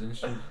the most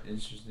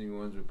interesting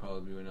ones would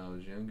probably be when I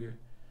was younger.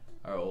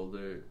 Our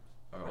older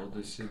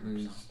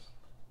siblings,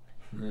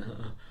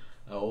 our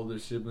older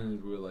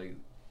siblings would like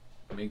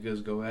make us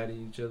go at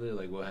each other.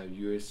 Like we'll have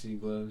USC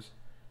gloves,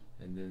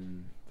 and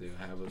then they'll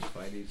have us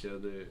fight each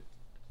other,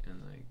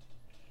 and like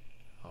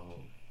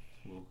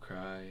we'll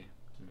cry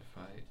and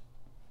fight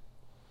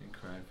and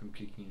cry from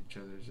kicking each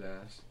other's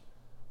ass.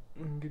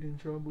 And get in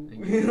trouble.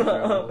 And get in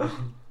trouble.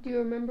 Do you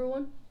remember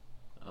one?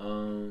 I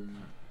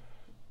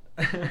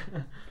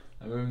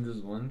remember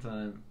this one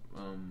time,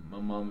 my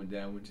mom and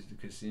dad went to the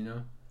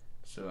casino,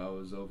 so I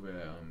was over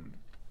at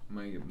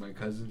my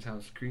cousin's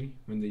house, Cree,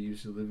 when they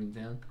used to live in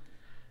town,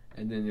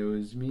 and then it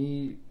was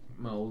me,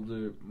 my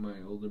older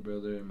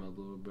brother, and my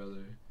little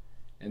brother,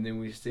 and then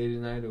we stayed the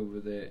night over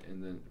there,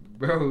 and then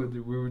bro, we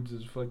were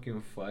just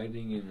fucking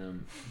fighting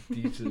in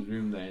Deetz's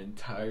room that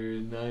entire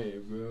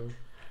night, bro.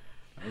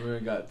 I remember I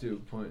got to a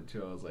point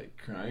too, I was like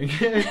crying.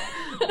 I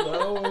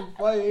don't want to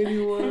fight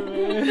anyone,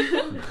 man.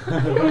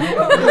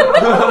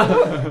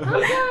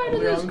 I'm tired of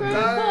this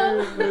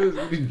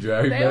grandpa. You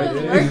dragged They back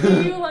was in.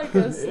 working you like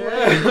a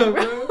slave, Yeah,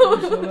 bro.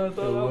 So I thought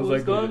I was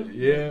like done.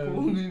 yeah.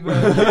 Pull me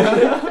back.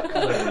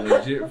 Like a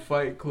legit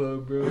fight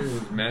club, bro.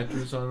 With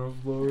mattress on the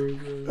floor,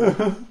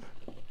 bro.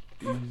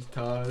 These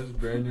ties,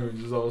 Brandon was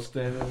just all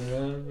standing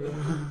around, bro.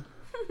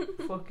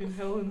 Fucking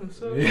hell in the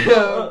sun.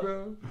 Yeah,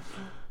 bro.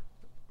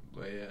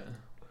 But yeah.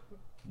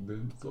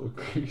 That's so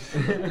crazy.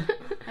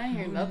 I ain't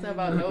hear nothing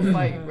about no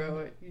fight,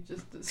 bro. You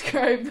just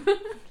described.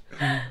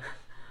 I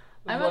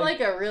meant like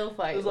a real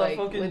fight, it's like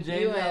like fucking with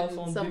James you House on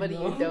and Big somebody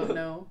you Dog. don't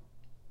know.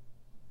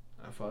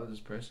 I fought this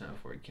person out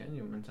Fort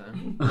Canyon one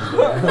time.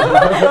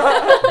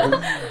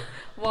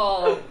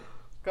 Well,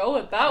 go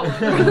with that one.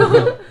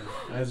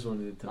 I just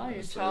wanted to tell Not my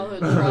your story.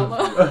 childhood trauma.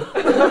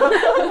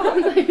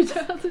 Your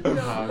childhood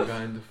trauma. How I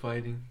got into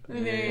fighting.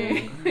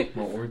 Nee. Yeah,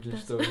 my origin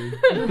story.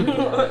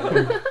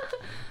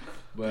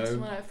 But That's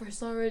when I first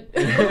saw Red.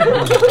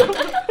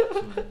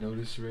 I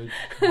noticed red.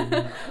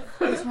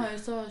 That's when I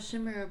saw a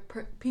shimmer of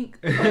pink.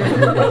 Come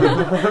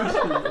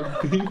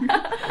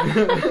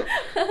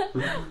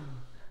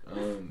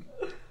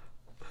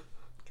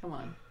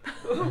on.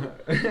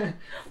 It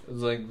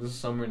was like this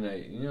summer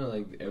night, you know,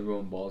 like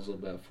everyone balls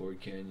up at Fort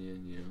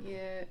Canyon, you know,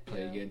 Yeah.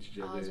 play yeah. against each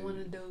other. I was one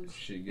of those.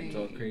 Shit gets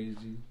all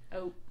crazy.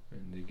 Oh.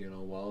 And they get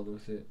all wild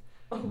with it.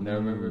 And I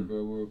remember,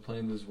 bro, we were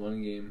playing this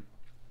one game.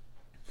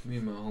 Me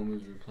and my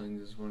homies were playing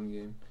this one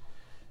game.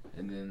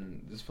 And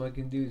then this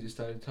fucking dude just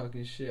started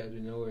talking shit out of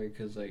nowhere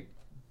because, like,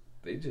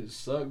 they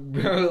just suck,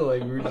 bro.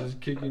 Like, we were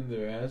just kicking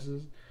their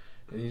asses.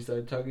 And he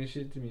started talking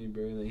shit to me,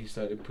 bro. And then he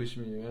started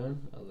pushing me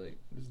around. I was like,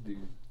 this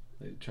dude,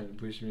 like, trying to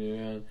push me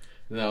around.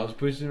 And then I was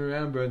pushing him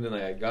around, bro. And then,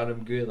 like, I got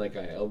him good. Like,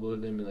 I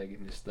elbowed him, like, in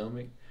his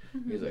stomach.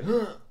 He's like,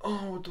 huh?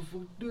 Oh, what the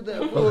fuck? Do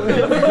that for?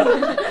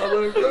 I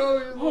was like, bro,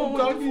 you're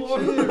talking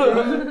shit,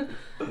 bro.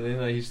 And then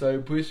like he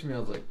started pushing me. I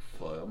was like,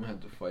 fuck, I'm gonna have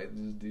to fight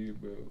this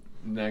dude, bro.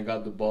 And then I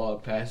got the ball, I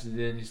passed it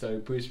in. He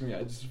started pushing me.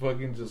 I just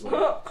fucking just like,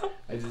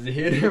 I just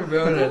hit him,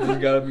 bro. And I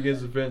just got up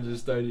against the fence and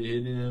just started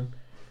hitting him.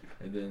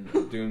 And then I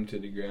threw him to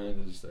the ground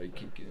and just started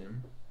kicking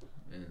him.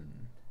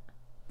 And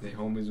the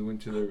homies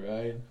went to the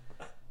ride.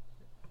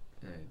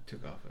 And I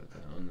took off after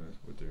that. I don't know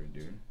what they were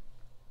doing.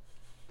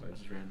 But I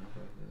just ran off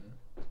after that.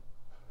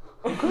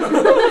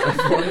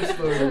 That's one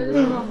story,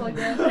 bro. Off like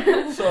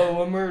that.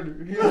 So a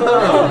murder.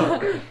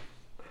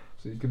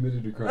 So you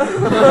committed a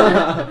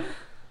crime.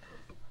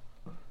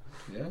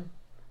 Yeah.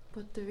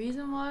 But the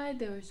reason why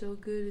they were so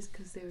good is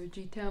because they were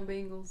G-Town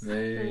Bengals.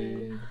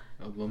 Hey,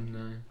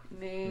 alumni.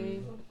 Nay.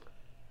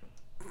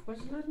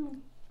 What's that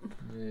mean?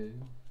 Hey,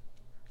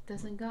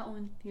 Doesn't got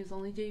one. He was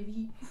only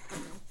JV.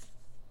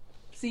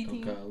 C don't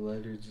team. got a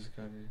letter, just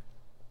got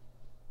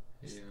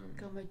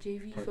Got my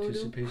JV photo.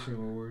 participation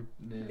award.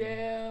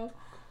 Yeah.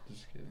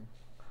 Just kidding.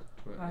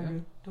 But, I yeah.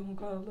 don't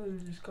got a letter,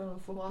 just got a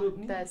fucked Walk up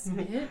knee. that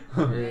Smith.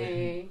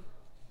 Hey.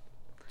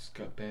 Just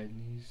got bad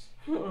knees.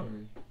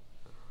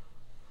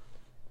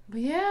 But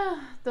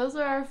yeah, those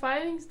are our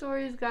fighting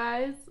stories,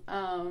 guys.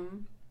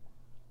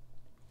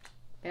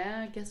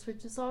 Yeah, I guess we're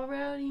just all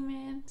rowdy,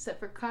 man. Except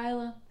for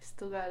Kyla. We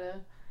still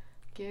gotta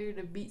Scared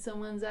to beat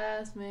someone's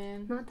ass,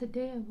 man. Not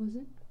today, I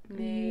wasn't.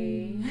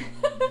 Nay.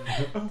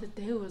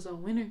 Today was a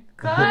winner.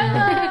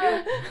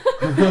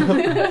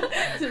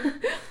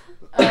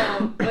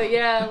 But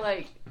yeah,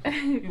 like.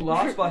 You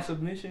lost by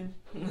submission.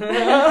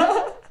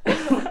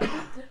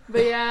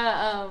 But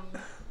yeah,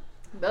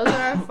 those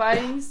are our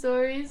fighting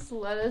stories.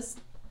 Let us.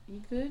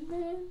 You good,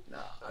 man? Nah,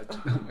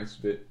 I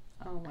spit.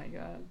 Oh my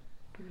god.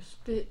 Your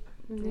spit.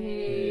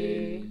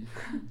 Nay.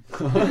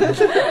 Your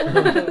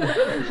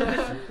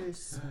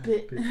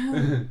spit.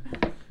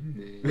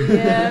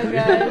 Yeah,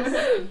 guys.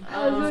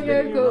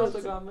 You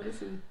also got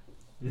medicine.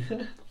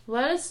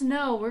 Let us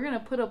know. We're gonna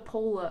put a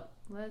poll up.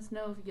 Let us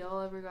know if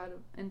y'all ever got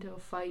into a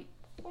fight.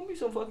 Don't be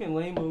some fucking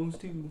lame-os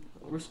too.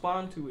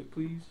 Respond to it,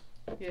 please.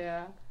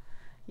 Yeah.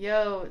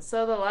 Yo,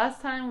 so the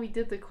last time we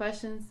did the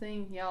questions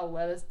thing, y'all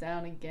let us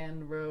down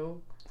again,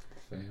 bro.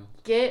 Failed.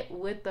 Get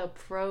with the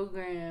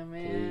program,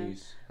 man.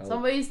 Please. Help.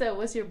 Somebody said,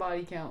 what's your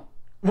body count?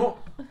 Oh.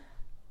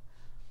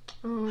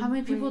 How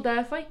many people wait. died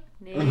a fight?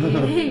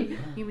 Nay.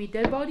 You mean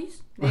dead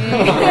bodies?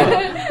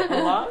 Nay.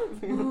 Alive?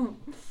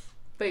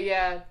 But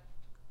yeah.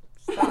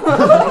 Stop.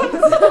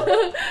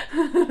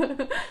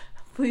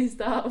 Please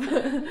stop.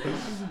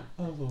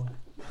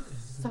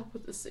 Stop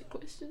with the sick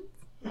questions.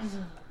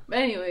 But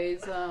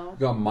anyways,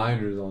 Got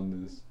minors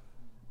on this.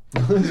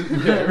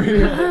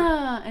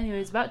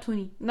 anyways, about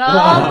 20. No,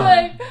 I'm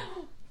like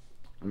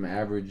I'm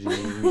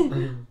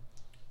averaging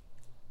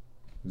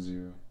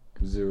 0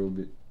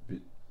 bit.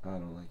 I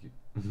don't like it.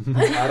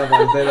 I don't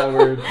want to say that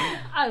word.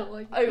 I don't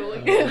like I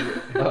like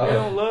it. They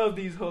don't love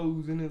these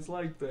hoes, and it's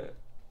like that.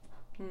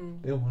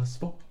 They don't want to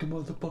smoke a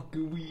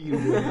motherfucking weed.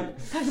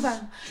 Talk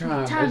about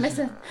Try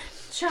missing.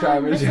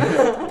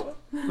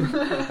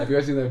 Have you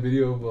guys seen that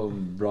video of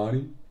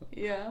Bronny?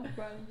 Yeah,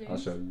 Brian James. I'll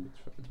show you.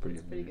 It's pretty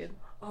Pretty good.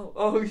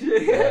 Oh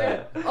shit.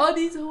 Yeah. All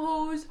these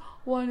hoes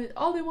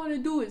all they want to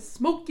do is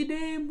smoke your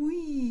damn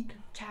weed.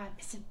 Try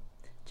missing.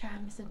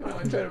 I'm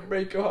trying to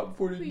break your heart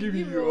before they We give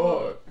you give your you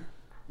heart.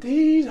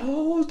 These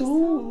hoes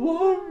don't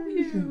want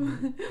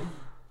you.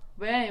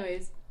 But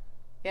anyways,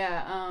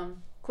 yeah,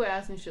 quit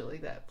asking shit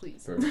like that,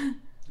 please. That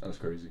was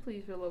crazy.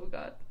 Please, for the love of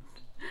God.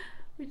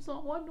 We just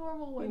want one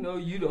normal one. You know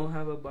you don't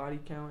have a body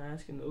count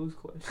asking those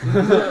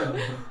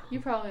questions. You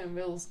probably in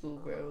middle school,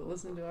 bro.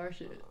 Listen to our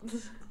shit.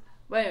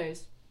 But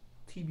anyways,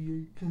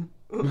 TBH.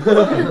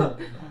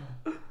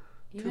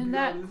 even be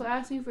that honest.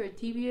 asking for a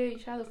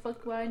TBH, how the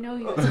fuck would I know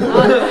you? It's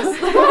anonymous.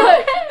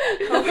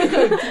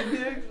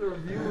 TBH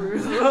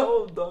reviewers.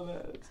 Oh,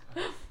 dumbass.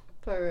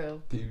 For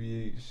real.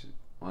 TBH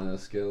on a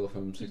scale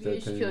from 6 to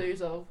TBH, 10. kill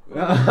yourself.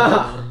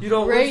 You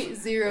don't Rate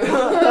listen, 0.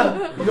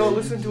 you don't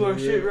listen to our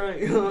shit, right?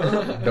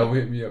 Don't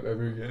hit me up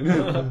ever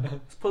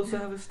again. Supposed to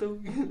have a story.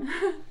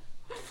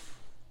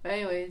 But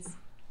anyways,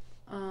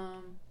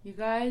 you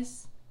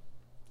guys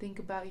think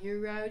about your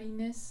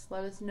rowdiness.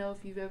 Let us know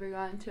if you've ever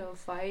gotten into a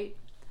fight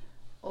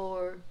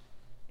or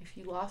if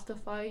you lost a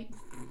fight.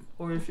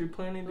 Or if you're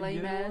planning to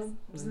Lame get ass.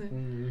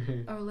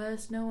 one. Or let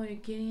us know when you're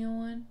getting in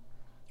one.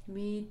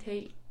 Me,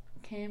 Tate,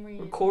 Cameron.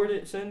 Record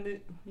it, send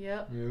it.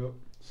 Yep. Yep.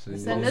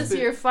 Send us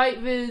your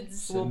fight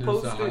vids We'll Send us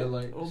post the it.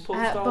 highlights. We'll post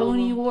at all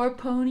Bony of them. War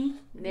Pony.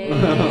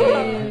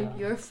 Nay.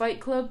 Your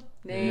fight club.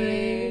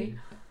 Nay.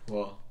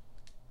 Well,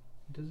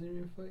 doesn't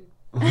your fight?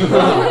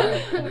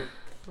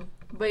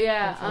 But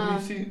yeah, Let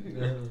me see.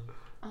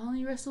 I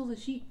only wrestle the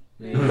sheep.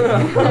 It's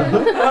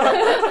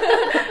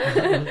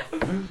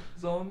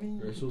on me.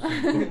 Wrestle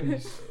some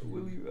puppies.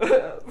 Willie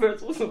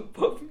wrestle some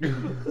puppies.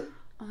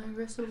 I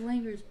wrestle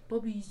langers,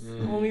 bubbies.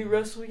 Only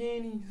wrestle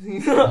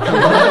yannies.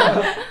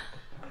 Nah,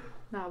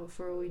 but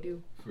for real, we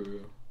do. For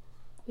real.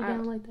 We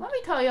don't like that. Let me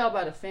tell y'all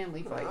about a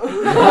family fight.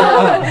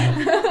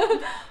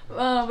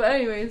 But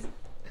anyways,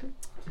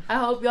 I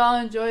hope y'all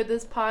enjoyed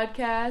this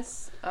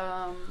podcast.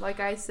 Like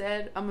I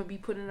said, I'm gonna be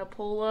putting a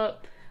poll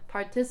up.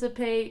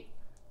 Participate.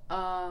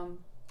 Our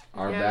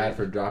Yeah. bad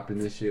for dropping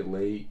this shit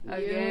late.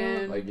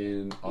 Again.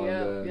 Again,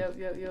 our bad.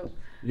 Yep.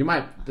 You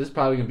might. This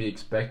probably gonna be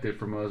expected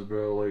from us,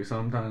 bro. Like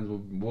sometimes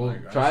we'll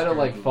Like, our try to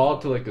like schedule. fall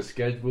to like a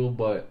schedule,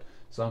 but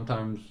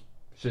sometimes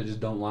shit just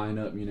don't line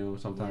up. You know,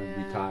 sometimes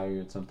we Yeah.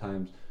 tired.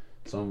 Sometimes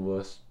some of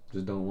us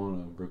just don't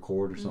want to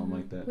record or something Mhm.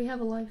 like that. We have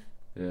a life.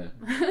 Yeah.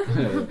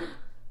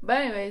 But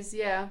anyways,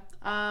 yeah.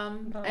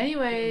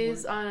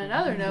 Anyways, on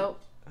another note,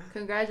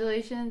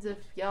 congratulations if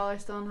y'all are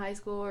still in high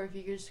school or if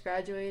you just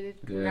graduated.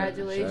 Yeah,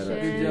 Congratulations. shout out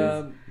to Good you.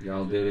 job.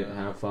 Y'all did it.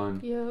 Have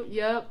fun. Yep.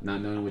 Yep.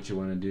 Not knowing what you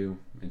want to do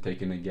and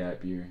taking a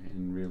gap year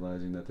and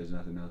realizing that there's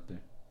nothing out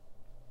there.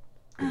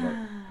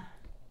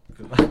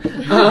 Good luck.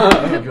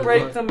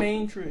 Break the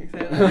matrix.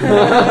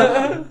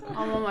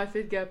 I'm on my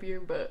 5th gap year,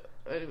 but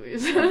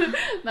anyways,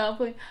 not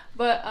playing.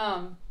 But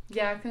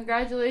yeah,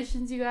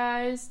 congratulations, you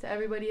guys. To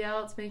everybody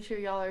else, make sure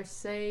y'all are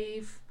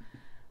safe.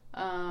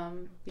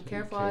 Be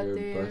careful out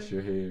there. Brush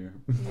your hair.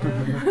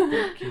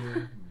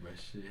 Yeah. My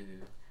shit.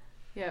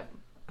 Yep.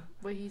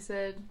 What he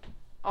said.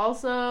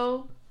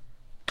 Also,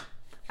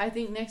 I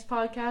think next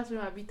podcast we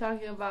might be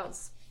talking about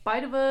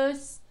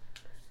Spider-Verse.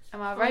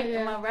 Am I right?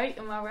 yeah. Am I right?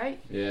 Am I right?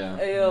 Yeah.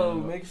 Hey yo,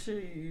 make sure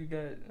you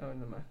got. Oh,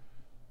 never mind.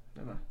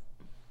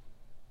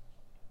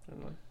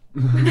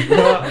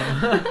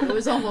 It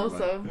was almost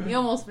so. You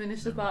almost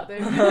finished the thought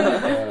there.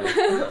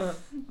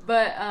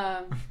 But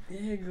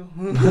Yeah, go.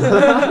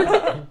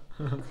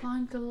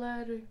 climb the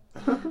ladder.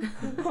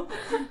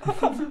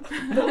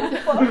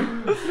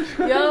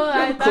 Yo,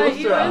 I thought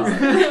you was.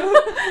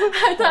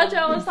 I thought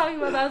y'all was talking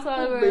about that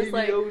song where it's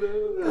like,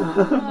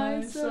 "Go,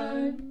 my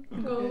son,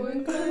 go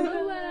and climb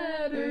the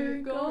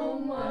ladder, go,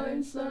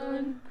 my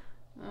son."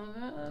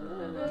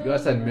 You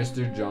guys had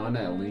Mr. John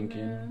at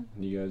Lincoln.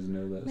 You guys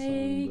know that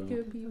song,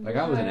 bro. Like,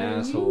 I was an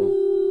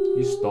asshole.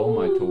 He stole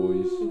my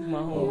toys. My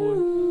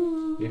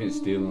homeboy. He didn't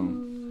steal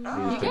them.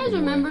 You guys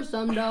remember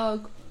some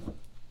dog?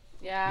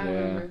 Yeah, I Yeah.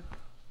 remember.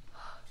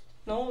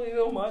 No, you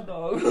know my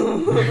dog.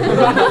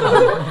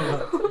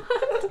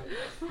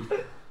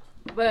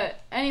 But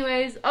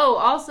anyways,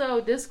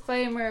 also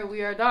disclaimer: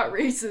 we are not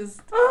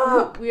racist.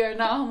 We are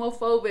not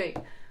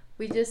homophobic.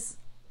 We just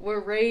were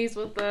raised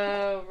with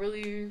a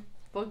really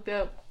fucked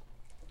up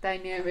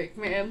dynamic,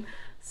 man.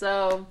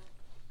 So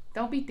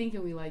don't be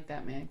thinking we like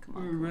that, man. Come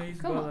We on. were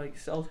raised Come by on. like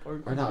South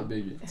Park. We're not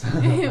bigots.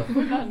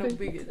 We're not no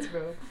bigots,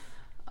 bro.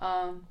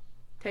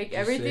 Take Just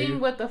everything say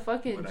with a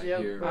fucking what I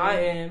joke, hear. bro. I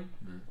am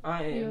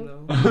Yeah.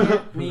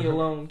 though. Me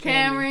alone.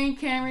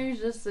 Cameron's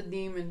just a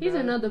demon, bro. He's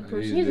another He's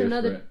person. He's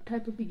another different.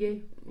 type of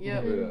gay.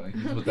 Yep.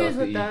 He's He's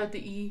without the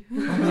E.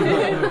 without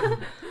the E.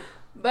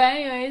 But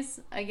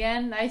anyways,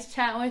 again, nice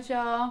chatting with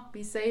y'all.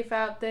 Be safe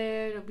out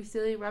there. Don't be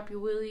silly. Wrap your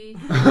willy.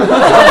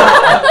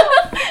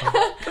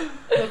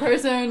 The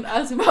person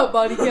asking about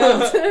body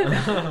count.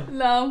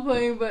 No, I'm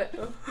playing, but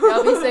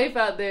y'all be safe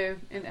out there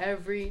in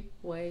every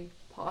way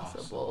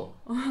possible.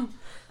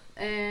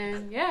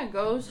 And yeah,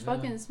 go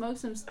fucking smoke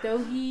some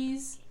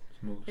stogies.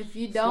 If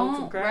you Smoke don't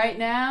some crack. right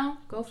now,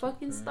 go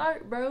fucking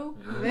start, bro.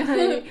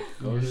 Yeah.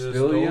 Go to the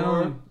Still store,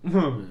 young.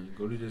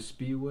 Go to the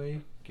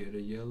Speedway, get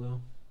a yellow,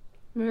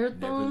 never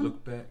Marathon.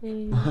 look back.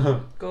 Hey.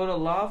 Go to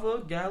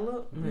Lava,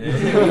 Gallop.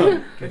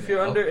 Yeah. If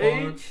you're Up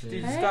underage, on, you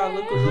yeah. just gotta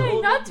look a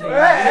little. not too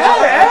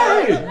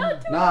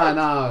Hey!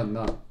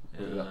 Nah.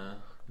 Yeah,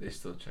 they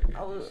still check it.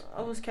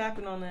 I was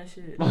capping on that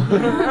shit.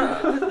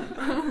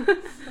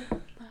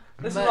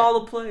 This But- is all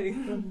a play.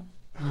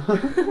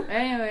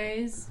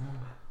 Anyways,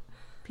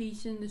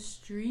 peace in the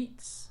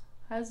streets.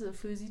 How's the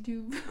fuzzy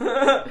tube?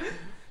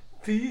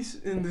 Peace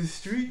in the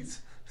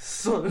streets,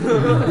 son.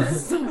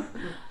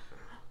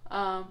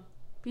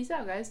 Peace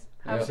out, guys.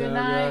 Have Peace a good out,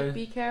 night. guys.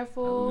 Be Have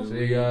careful. a See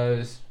you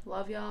guys.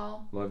 Love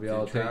y'all. Love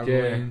y'all. Safe Take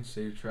care. traveling,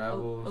 safe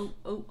travels.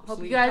 Hope you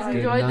Sleep guys tight. Good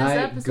enjoyed this night.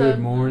 episode. Good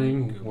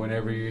morning.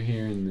 Whenever you're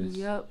hearing this.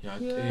 Yep. Yeah,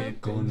 Yeah.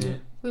 good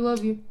night. We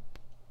love you.